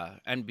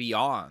Area and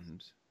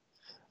beyond?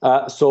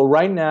 So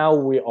right now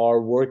we are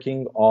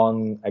working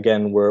on,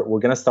 again, we're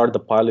going to start the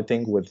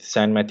piloting with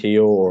San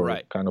Mateo or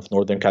Right. kind of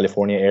Northern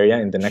California area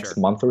in the next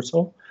Sure. month or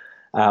so.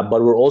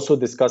 But we're also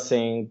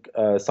discussing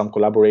some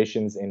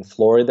collaborations in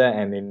Florida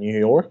and in New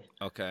York,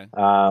 Okay.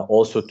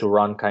 also to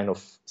run kind of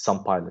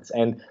some pilots.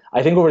 And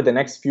I think over the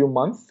next few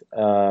months,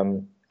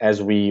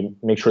 as we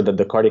make sure that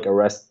the cardiac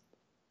arrest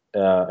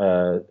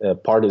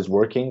part is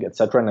working,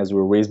 etc., and as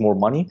we raise more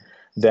money,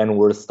 then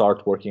we'll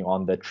start working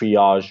on the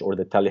triage or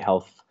the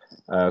telehealth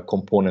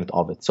component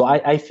of it. So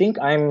I think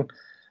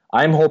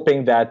I'm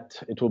hoping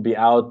that it will be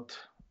out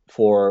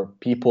for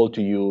people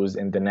to use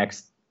in the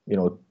next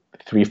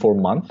 3-4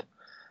 months,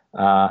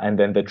 and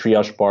then the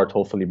triage part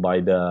hopefully by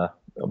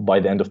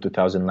the end of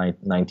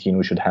 2019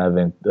 we should have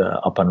it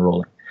up and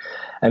rolling.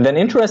 And then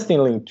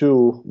interestingly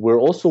too, we're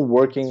also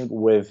working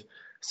with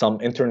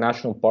some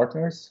international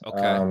partners,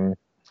 Okay.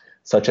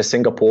 such as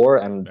Singapore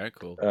and Very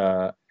cool.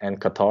 and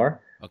Qatar.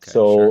 Okay.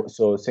 So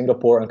Sure.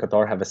 Singapore and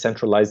Qatar have a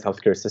centralized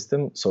healthcare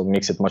system, so it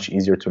makes it much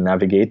easier to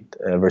navigate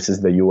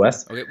versus the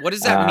US. Okay. What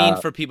does that mean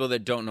for people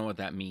that don't know what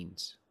that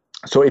means?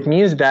 So it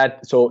means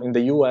that in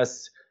the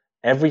US,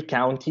 every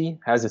county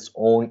has its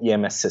own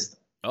EMS system.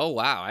 Oh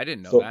wow, I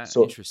didn't know that.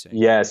 Interesting.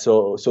 Yeah,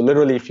 so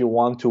literally, if you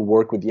want to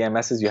work with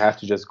EMSs, you have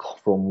to just go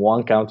from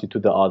one county to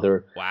the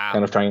other, Wow.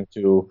 kind of trying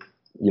to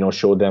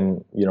show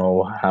them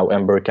how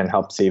Ember can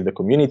help save the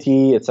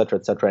community, et cetera,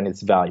 and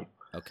its value.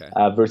 Okay.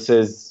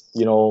 Versus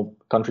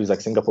countries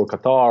like Singapore,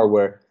 Qatar,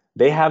 where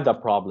they have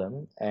that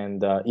problem,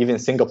 and even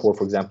Singapore,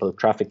 for example,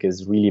 traffic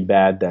is really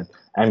bad. That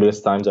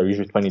ambulance times are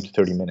usually 20 to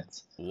 30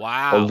 minutes.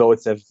 Wow. Although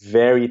it's a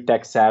very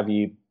tech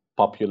savvy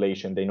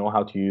population, they know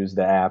how to use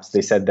the apps.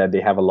 They said that they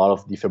have a lot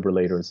of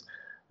defibrillators,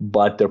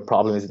 but their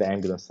problem is the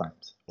ambulance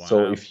times. Wow.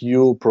 So if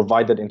you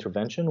provide that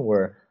intervention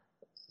where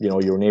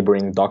your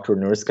neighboring doctor or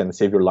nurse can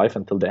save your life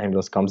until the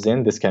ambulance comes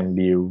in, this can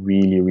be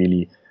really,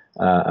 really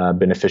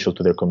beneficial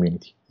to their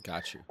community.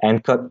 Got you.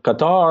 And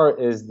Qatar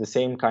is the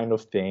same kind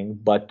of thing.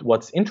 But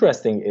what's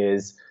interesting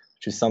is,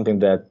 which is something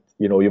that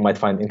you might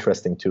find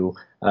interesting too.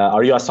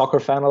 Are you a soccer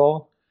fan at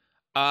all?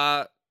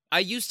 I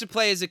used to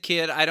play as a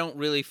kid. I don't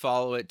really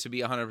follow it, to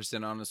be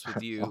 100% honest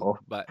with you. No.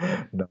 But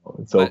No,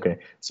 it's okay.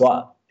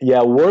 So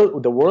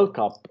the World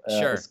Cup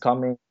Sure. is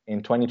coming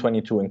in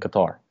 2022 in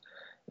Qatar.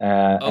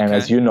 And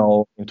as Okay. you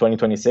know, in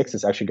 2026,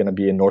 it's actually going to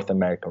be in North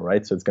America,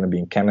 right? So it's going to be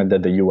in Canada,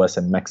 the US,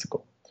 and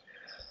Mexico.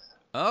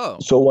 Oh.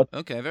 So what?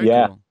 Okay. Very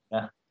Yeah.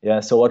 cool. Yeah.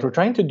 So what we're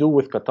trying to do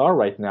with Qatar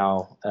right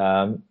now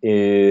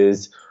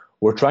is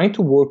we're trying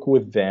to work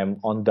with them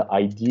on the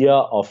idea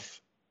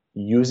of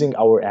using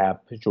our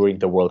app during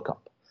the World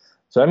Cup.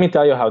 So let me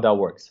tell you how that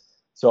works.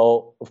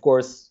 So of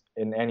course,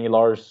 in any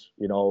large,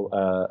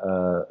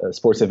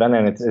 sports event,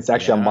 and it's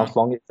actually Yeah. a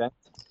month-long event,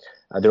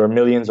 there are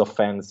millions of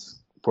fans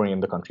pouring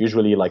in the country,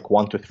 usually like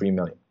 1 to 3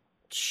 million.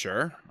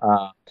 Sure.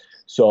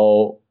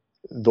 So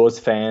those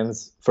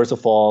fans, first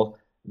of all,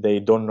 they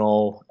don't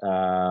know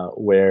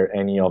where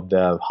any of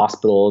the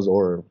hospitals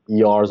or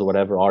ERs or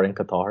whatever are in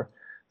Qatar.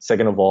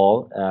 Second of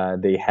all,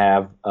 they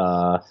have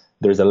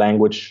there's a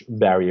language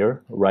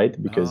barrier, right?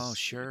 Oh,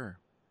 sure.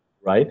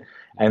 Right,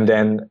 and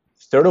then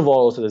third of all,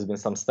 also there's been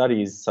some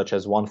studies, such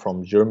as one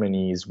from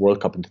Germany's World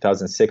Cup in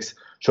 2006,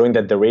 showing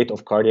that the rate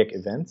of cardiac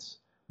events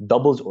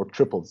doubles or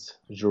triples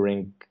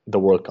during the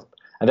World Cup,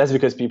 and that's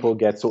because people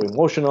get so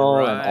emotional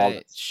and all that.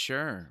 Right.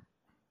 Sure.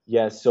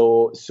 Yeah,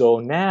 so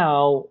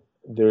now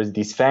there's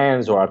these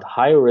fans who are at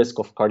high risk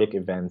of cardiac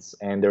events,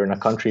 and they're in a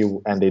country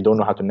and they don't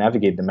know how to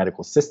navigate the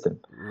medical system.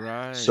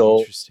 Right. So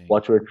Interesting.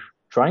 what we're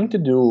trying to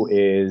do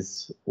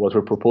is, what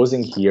we're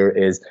proposing here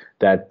is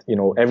that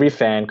every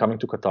fan coming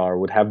to Qatar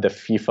would have the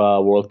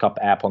FIFA World Cup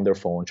app on their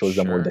phone, shows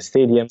them where Sure. the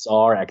stadiums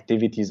are,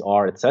 activities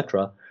are,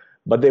 etc.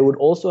 But they would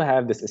also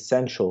have this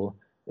essential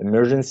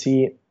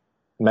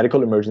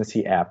medical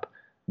emergency app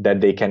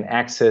that they can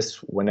access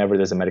whenever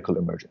there's a medical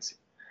emergency.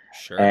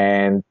 Sure.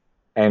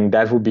 And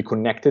that would be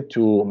connected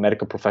to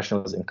medical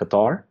professionals in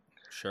Qatar.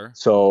 Sure.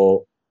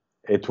 So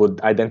it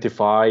would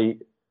identify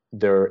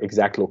their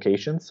exact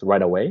locations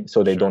right away,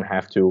 so they Sure. don't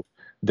have to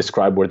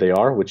describe where they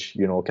are, which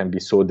can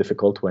be so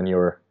difficult when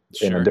you're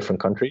in a Sure.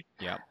 different country.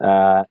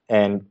 Yeah.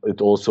 And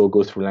it also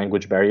goes through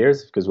language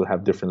barriers because we'll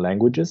have different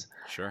languages.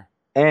 Sure.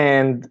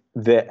 And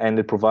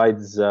it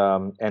provides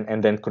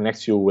and then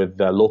connects you with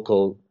the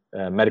local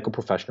medical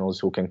professionals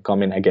who can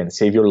come in, again,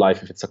 save your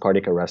life if it's a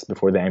cardiac arrest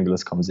before the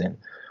ambulance comes in,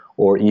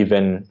 or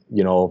even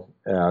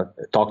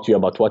talk to you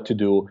about what to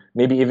do,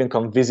 maybe even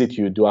come visit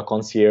you, do a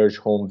concierge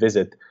home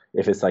visit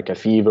if it's like a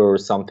fever or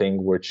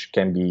something, which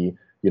can be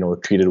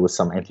treated with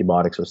some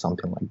antibiotics or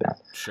something like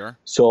that. Sure.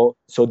 So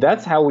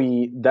that's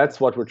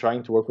what we're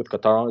trying to work with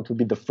Qatar on. It will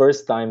be the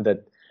first time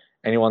that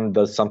anyone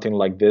does something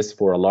like this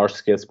for a large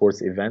scale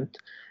sports event.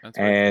 That's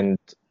very cool.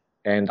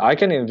 And I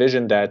can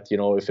envision that,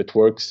 if it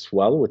works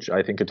well, which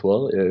I think it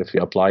will, if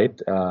you apply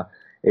it,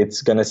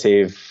 it's going to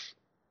save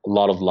a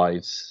lot of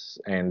lives.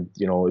 And,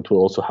 it will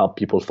also help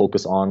people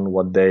focus on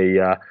what they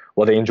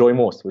enjoy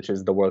most, which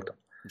is the World Cup.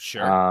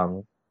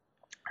 Sure.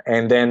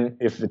 And then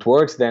if it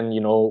works, then,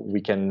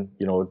 we can,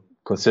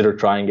 consider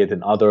trying it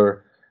in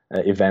other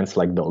events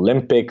like the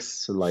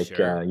Olympics, like,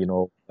 Sure.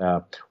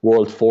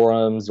 World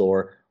Forums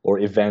or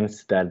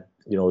events that,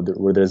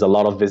 where there's a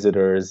lot of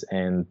visitors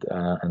and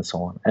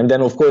so on. And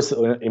then, of course,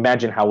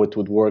 imagine how it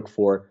would work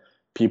for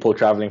people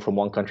traveling from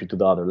one country to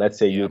the other. Let's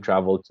say you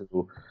travel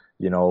to,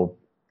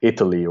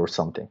 Italy or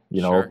something,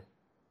 Sure.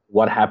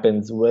 what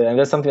happens, and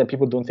that's something that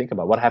people don't think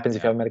about. What happens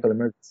if you have a medical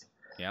emergency?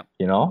 Yep.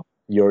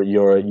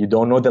 You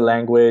don't know the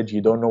language,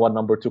 you don't know what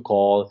number to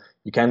call,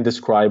 you can't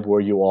describe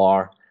where you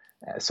are.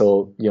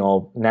 So,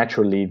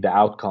 naturally the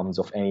outcomes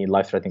of any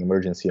life-threatening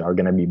emergency are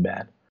going to be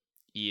bad.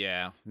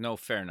 Yeah, no,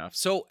 fair enough.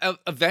 So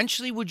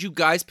eventually, would you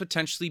guys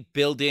potentially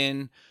build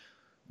in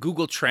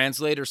Google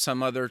Translate or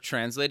some other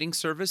translating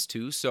service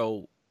too,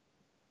 so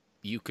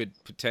you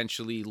could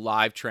potentially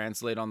live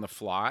translate on the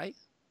fly?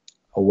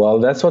 Well,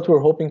 that's what we're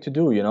hoping to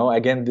do.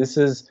 Again, this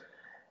is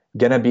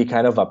gonna be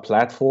kind of a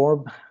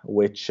platform,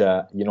 which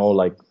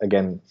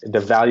again, the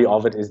value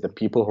of it is the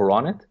people who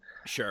run it.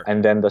 Sure.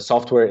 And then the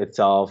software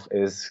itself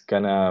is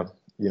gonna,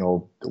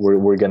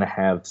 we're gonna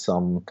have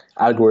some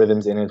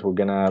algorithms in it. We're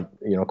gonna,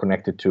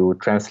 connect it to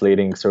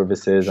translating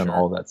services and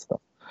all that stuff.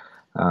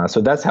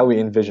 So that's how we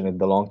envision it,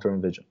 the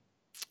long-term vision.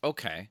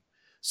 Okay.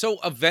 So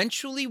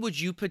eventually, would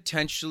you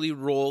potentially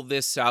roll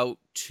this out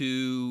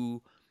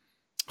to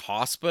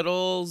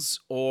hospitals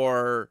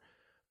or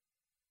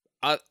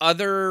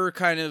other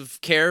kind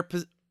of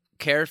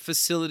care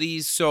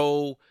facilities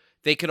so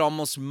they could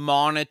almost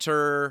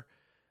monitor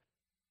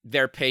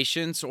their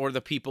patients or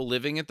the people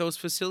living at those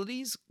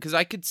facilities? Because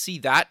I could see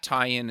that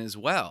tie in as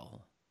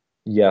well.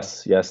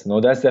 Yes.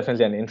 No, that's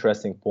definitely an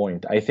interesting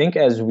point. I think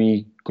as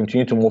we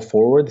continue to move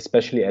forward,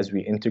 especially as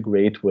we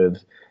integrate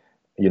with,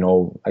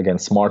 again,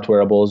 smart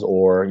wearables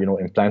or,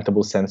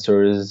 implantable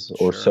sensors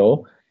or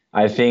so,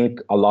 I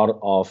think a lot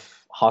of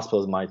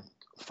hospitals might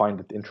find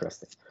it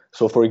interesting.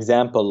 So, for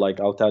example, like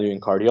I'll tell you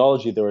in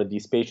cardiology, there are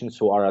these patients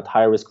who are at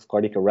high risk of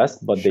cardiac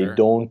arrest, but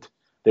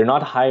they're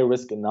not high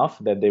risk enough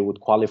that they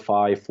would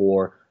qualify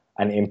for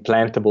an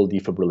implantable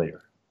defibrillator.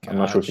 I'm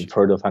not sure if you've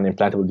heard of an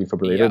implantable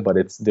defibrillator, but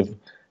it's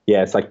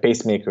like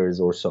pacemakers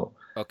or so.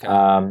 Okay.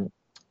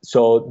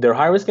 So they're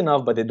high risk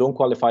enough, but they don't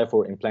qualify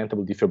for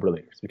implantable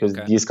defibrillators because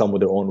these come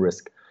with their own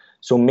risk.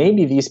 So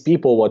maybe these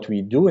people, what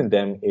we do in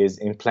them is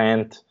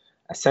implant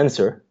a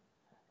sensor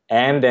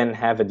and then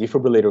have a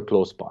defibrillator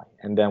close by.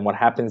 And then what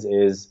happens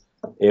is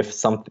if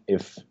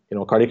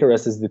cardiac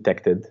arrest is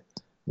detected,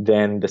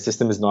 then the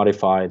system is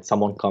notified,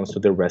 someone comes to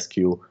their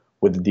rescue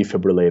with the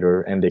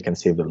defibrillator and they can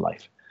save their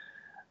life.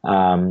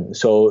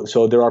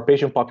 So there are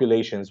patient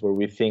populations where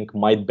we think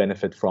might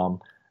benefit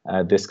from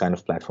this kind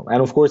of platform.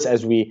 And of course,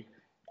 as we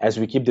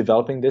keep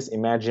developing this,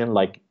 imagine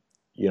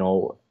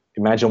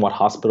what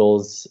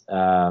hospitals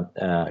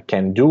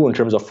can do in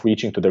terms of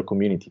reaching to their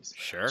communities.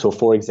 Sure. So,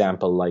 for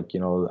example,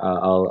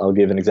 I'll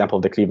give an example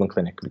of the Cleveland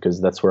Clinic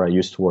because that's where I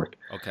used to work.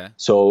 Okay.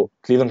 So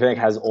Cleveland Clinic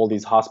has all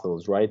these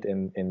hospitals, right,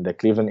 in the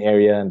Cleveland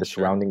area and the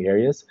surrounding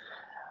areas,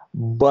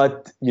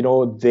 but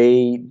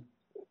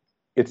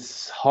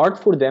it's hard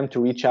for them to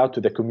reach out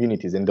to the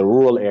communities in the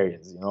rural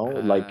areas,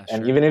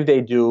 and even if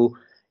they do,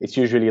 it's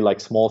usually like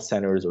small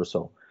centers or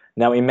so.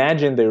 Now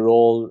imagine they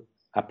roll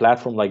a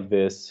platform like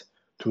this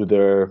to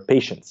their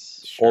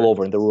patients all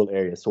over in the rural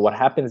areas. So what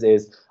happens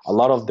is a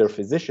lot of their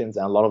physicians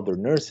and a lot of their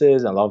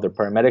nurses and a lot of their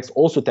paramedics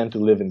also tend to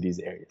live in these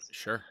areas.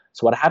 Sure.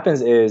 So what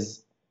happens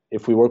is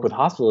if we work with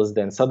hospitals,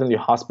 then suddenly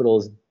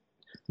hospitals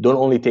don't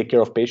only take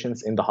care of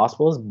patients in the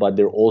hospitals, but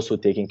they're also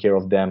taking care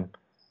of them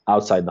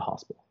outside the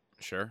hospital.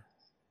 Sure.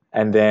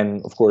 And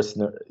then, of course,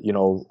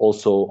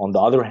 also on the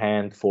other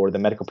hand, for the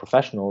medical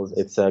professionals,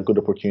 it's a good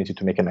opportunity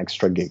to make an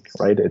extra gig,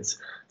 right? It's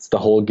the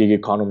whole gig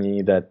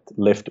economy that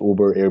Lyft,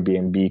 Uber,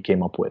 Airbnb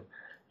came up with.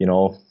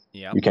 You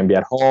can be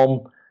at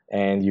home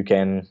and you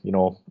can,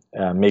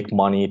 make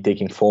money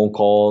taking phone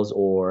calls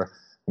or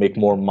make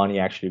more money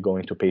actually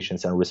going to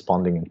patients and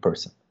responding in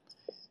person.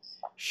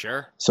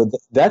 Sure. So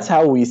that's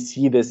how we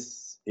see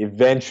this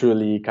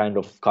eventually kind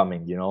of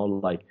coming,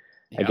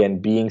 again,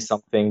 being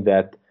something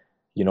that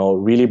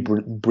really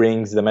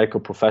brings the medical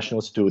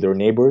professionals to their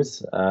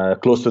neighbors,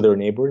 close to their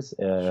neighbors,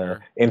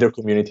 in their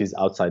communities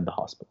outside the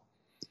hospital.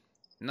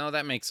 No,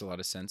 that makes a lot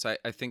of sense.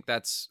 I think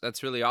that's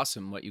really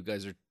awesome what you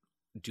guys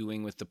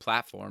doing with the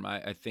platform.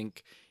 I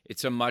think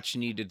it's a much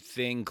needed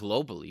thing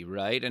globally,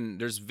 right? And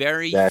there's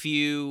very That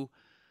few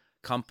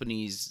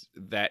companies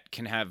that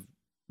can have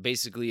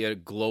basically a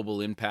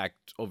global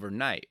impact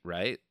overnight,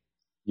 right?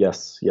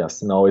 yes.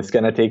 No, it's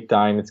gonna take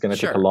time. It's gonna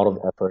take a Sure. lot of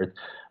effort.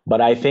 But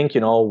I think,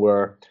 you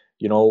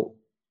know,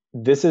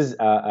 this is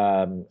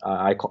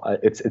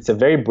it's a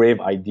very brave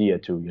idea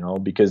too,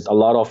 because a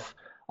lot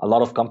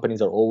of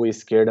companies are always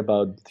scared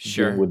about dealing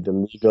Sure. with the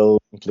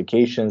legal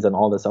implications and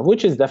all that stuff,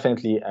 which is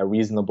definitely a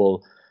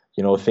reasonable,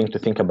 thing to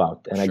think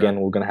about. And Sure. again,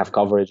 we're gonna have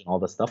coverage and all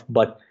that stuff.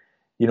 But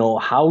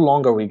how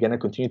long are we gonna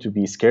continue to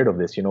be scared of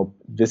this?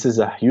 This is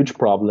a huge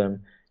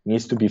problem,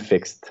 needs to be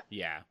fixed.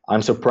 Yeah.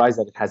 I'm surprised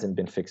that it hasn't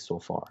been fixed so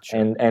far.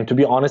 Sure. And to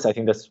be honest, I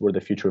think that's where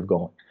the future is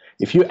going.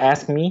 If you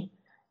ask me,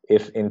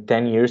 if in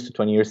 10 years to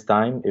 20 years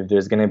time, if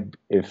there's gonna,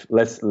 if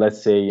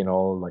let's say,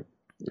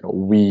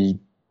 we,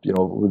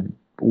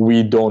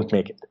 we don't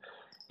make it.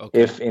 Okay.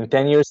 If in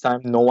 10 years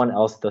time no one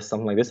else does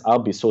something like this, I'll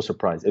be so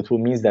surprised. It will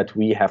mean that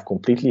we have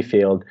completely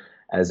failed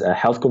as a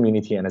health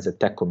community and as a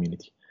tech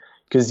community.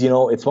 Because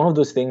it's one of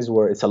those things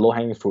where it's a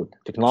low-hanging fruit.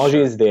 Technology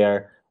Sure. is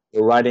there.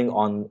 We're riding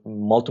on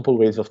multiple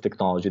waves of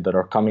technology that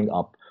are coming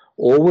up.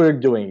 All we're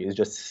doing is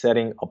just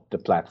setting up the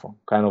platform,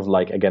 kind of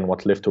like, again, what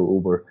Lyft or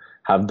Uber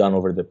have done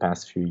over the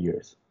past few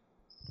years.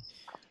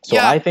 So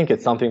Yeah. I think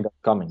it's something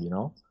that's coming.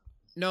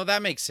 No,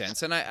 that makes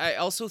sense. And I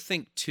also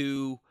think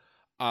too,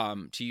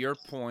 to your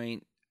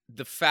point,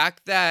 the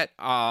fact that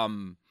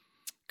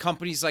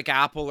companies like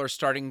Apple are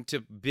starting to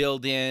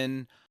build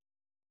in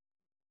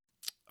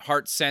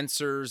heart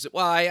sensors.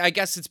 Well, I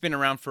guess it's been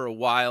around for a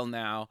while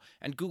now,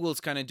 and Google's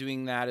kind of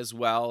doing that as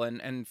well,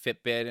 and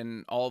Fitbit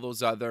and all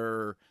those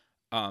other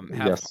have.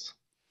 Yes.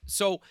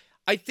 So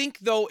I think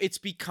though it's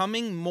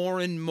becoming more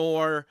and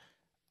more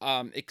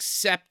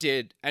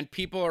accepted, and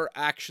people are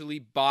actually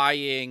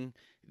buying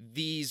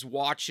these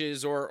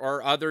watches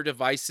or other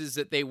devices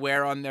that they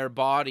wear on their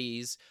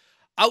bodies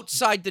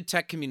outside the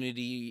tech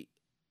community,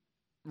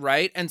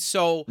 right? And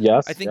so I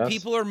Yes. think Yes.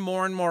 people are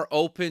more and more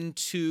open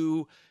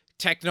to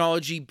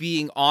technology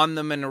being on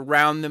them and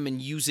around them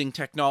and using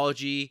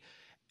technology,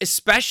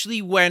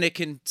 especially when it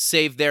can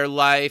save their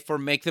life or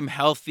make them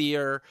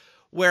healthier.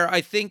 Where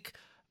I think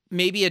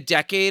maybe a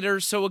decade or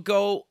so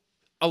ago,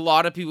 a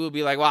lot of people would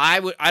be like, well,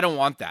 I don't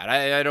want that.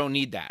 I don't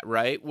need that,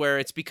 right? Where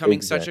it's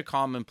becoming such a Exactly.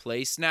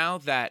 commonplace now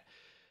that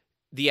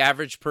the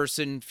average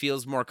person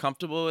feels more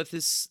comfortable with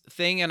this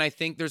thing. And I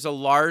think there's a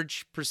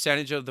large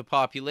percentage of the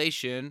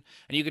population,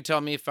 and you can tell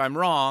me if I'm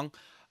wrong,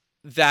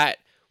 that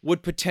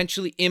would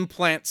potentially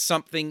implant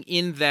something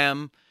in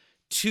them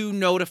to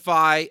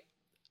notify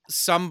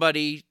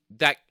somebody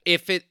that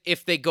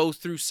if they go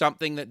through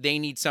something that they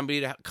need somebody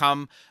to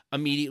come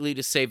immediately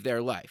to save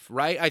their life,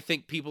 right? I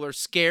think people are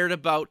scared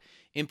about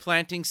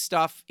implanting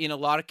stuff in a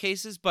lot of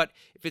cases, but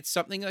if it's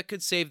something that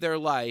could save their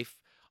life,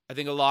 I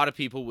think a lot of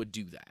people would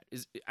do that.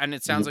 And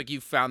it sounds like you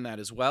found that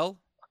as well.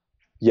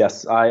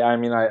 Yes, I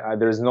mean,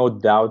 there's no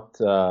doubt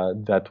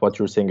that what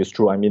you're saying is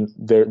true. I mean,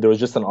 there was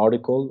just an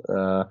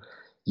article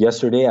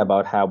yesterday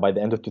about how by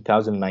the end of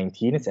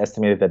 2019, it's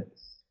estimated that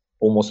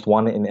almost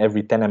 1 in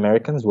every 10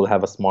 Americans will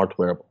have a smart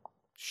wearable.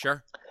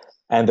 Sure.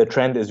 And the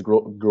trend is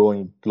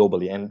growing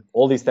globally. And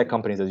all these tech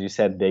companies, as you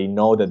said, they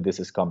know that this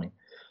is coming.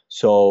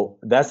 So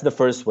that's the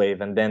first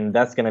wave. And then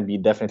that's going to be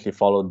definitely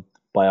followed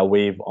by a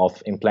wave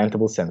of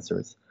implantable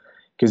sensors.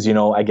 Because,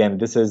 again,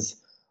 this is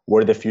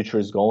where the future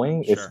is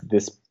going. It's Sure.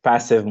 this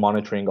passive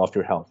monitoring of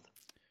your health.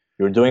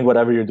 You're doing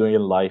whatever you're doing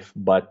in life,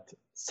 but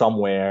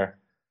somewhere,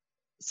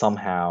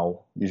 somehow,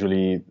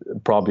 usually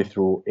probably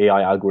through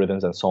AI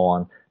algorithms and so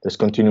on, there's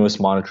continuous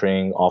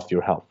monitoring of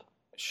your health.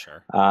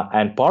 Sure.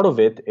 And part of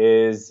it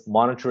is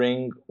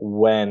monitoring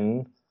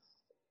when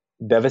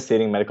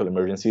devastating medical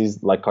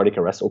emergencies like cardiac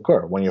arrest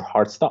occur, when your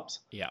heart stops,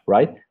 Yeah.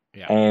 right?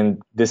 Yeah. And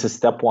this is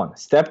step one.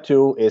 Step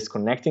two is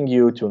connecting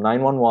you to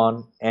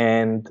 911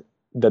 and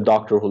the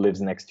doctor who lives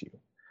next to you,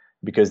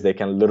 because they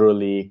can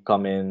literally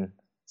come in,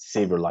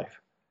 save your life.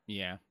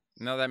 Yeah.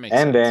 No, that makes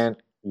And sense. then,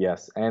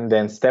 yes, and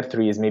then step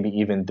three is maybe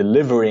even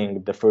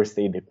delivering the first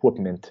aid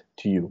equipment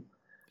to you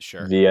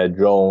Sure. via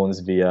drones,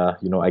 via,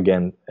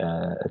 again,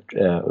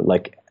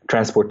 like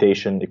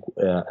transportation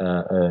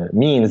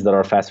means that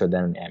are faster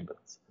than an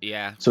ambulance.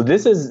 Yeah. So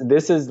this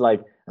is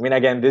like, I mean,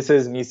 again, this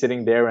is me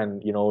sitting there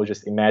and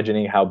just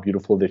imagining how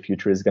beautiful the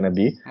future is going to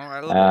be. Oh, I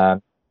love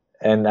it.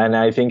 And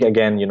I think,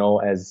 again,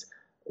 as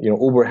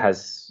Uber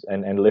has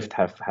and Lyft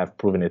have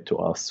proven it to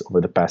us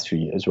over the past few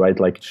years, right?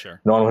 Like,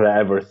 Sure. no one would have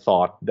ever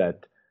thought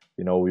that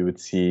we would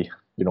see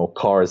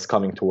cars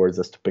coming towards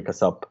us to pick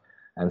us up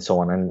and so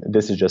on. And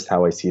this is just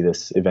how I see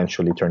this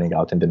eventually turning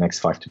out in the next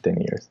 5 to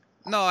 10 years.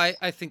 No,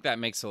 I think that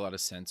makes a lot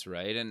of sense,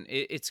 right? And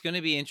it's going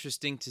to be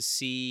interesting to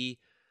see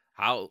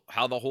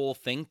how the whole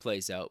thing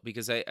plays out,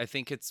 because I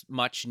think it's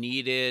much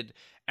needed,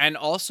 and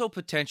also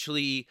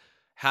potentially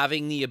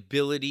having the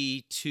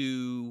ability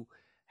to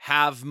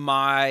have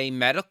my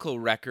medical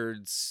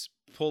records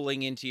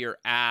pulling into your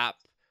app,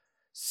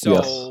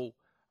 so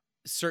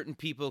certain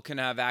people can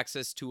have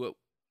access to it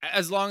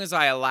as long as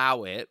I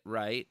allow it,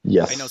 right?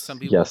 Yes. I know some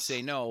people would Yes.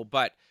 say no,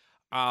 but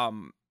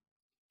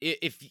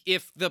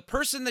if the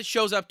person that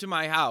shows up to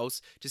my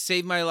house to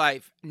save my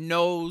life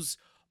knows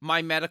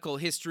my medical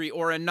history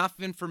or enough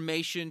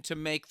information to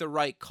make the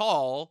right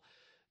call,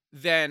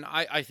 then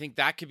I think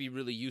that could be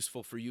really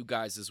useful for you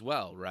guys as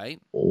well,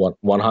 right?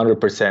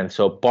 100%.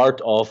 So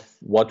part of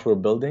what we're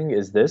building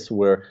is this: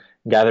 we're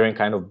gathering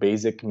kind of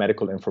basic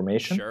medical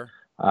information Sure.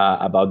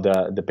 about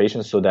the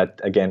patient, so that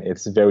again,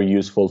 it's very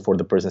useful for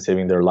the person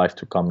saving their life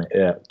to come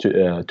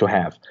to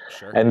have.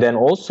 Sure. And then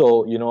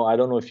also, I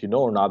don't know if you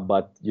know or not,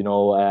 but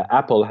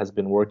Apple has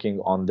been working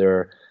on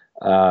their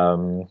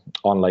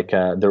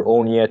their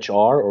own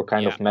EHR or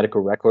kind of medical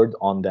record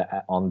on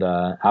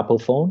the Apple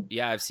phone.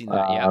 Yeah, I've seen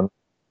that. Yeah.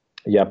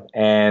 Yep.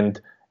 And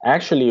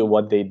actually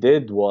what they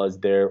did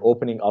was they're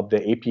opening up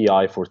the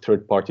API for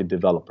third-party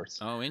developers.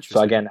 Oh, interesting.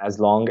 So again, as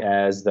long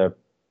as the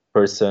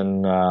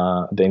person,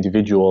 the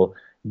individual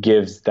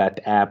gives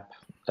that app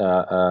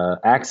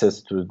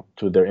access to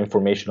their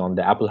information on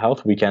the Apple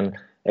Health, we can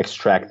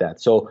extract that.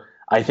 So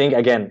I think,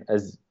 again,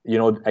 as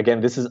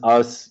this is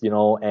us,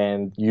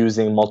 and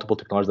using multiple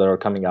technologies that are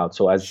coming out.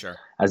 So as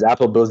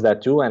Apple builds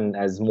that too, and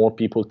as more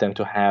people tend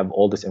to have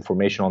all this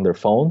information on their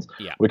phones,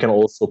 we can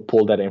also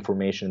pull that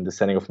information in the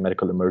setting of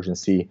medical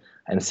emergency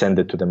and send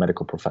it to the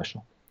medical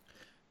professional.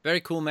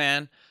 Very cool,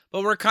 man.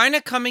 But we're kind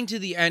of coming to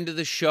the end of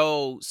the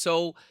show.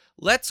 So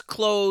let's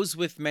close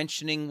with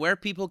mentioning where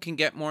people can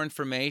get more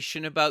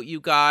information about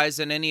you guys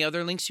and any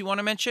other links you want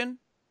to mention.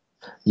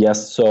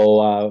 Yes.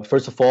 So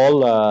first of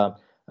all,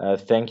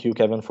 thank you,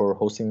 Kevin, for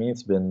hosting me.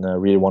 It's been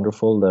really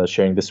wonderful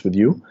sharing this with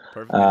you.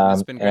 Perfect.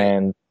 It's been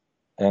great.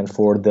 And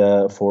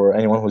for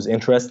anyone who's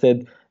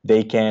interested,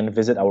 they can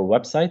visit our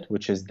website,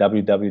 which is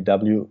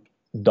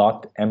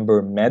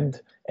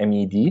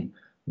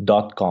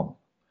www.embermed.com.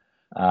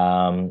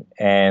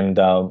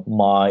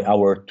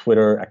 Our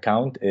Twitter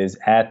account is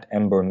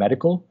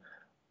 @embermedical.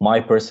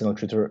 My personal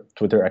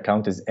Twitter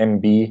account is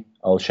MB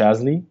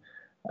Al-Shazli.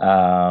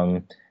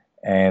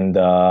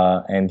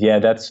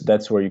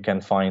 That's where you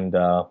can find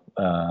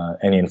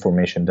any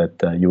information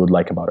that you would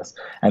like about us.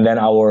 And then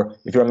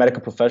if you're a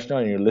medical professional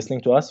and you're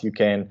listening to us, you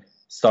can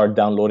start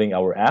downloading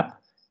our app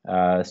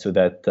so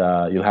that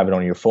you'll have it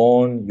on your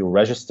phone, you'll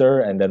register,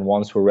 and then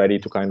once we're ready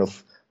to kind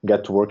of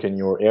get to work in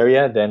your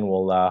area, then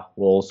we'll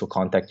also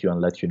contact you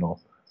and let you know.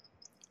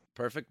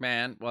 Perfect,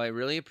 man. Well, I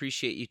really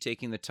appreciate you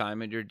taking the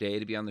time of your day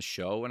to be on the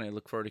show, and I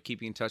look forward to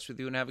keeping in touch with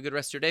you, and have a good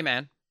rest of your day,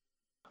 man.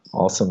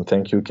 Awesome.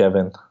 Thank you,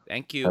 Kevin.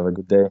 Thank you. Have a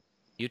good day.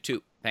 You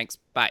too. Thanks.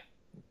 Bye.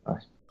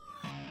 Bye.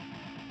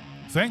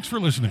 Thanks for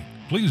listening.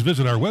 Please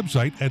visit our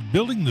website at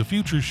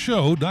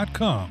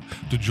buildingthefutureshow.com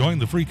to join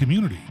the free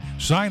community,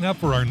 sign up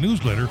for our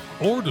newsletter,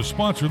 or to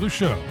sponsor the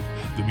show.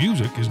 The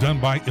music is done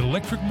by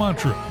Electric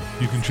Mantra.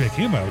 You can check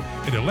him out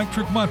at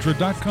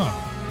electricmantra.com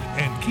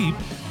and keep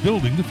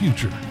building the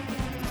future.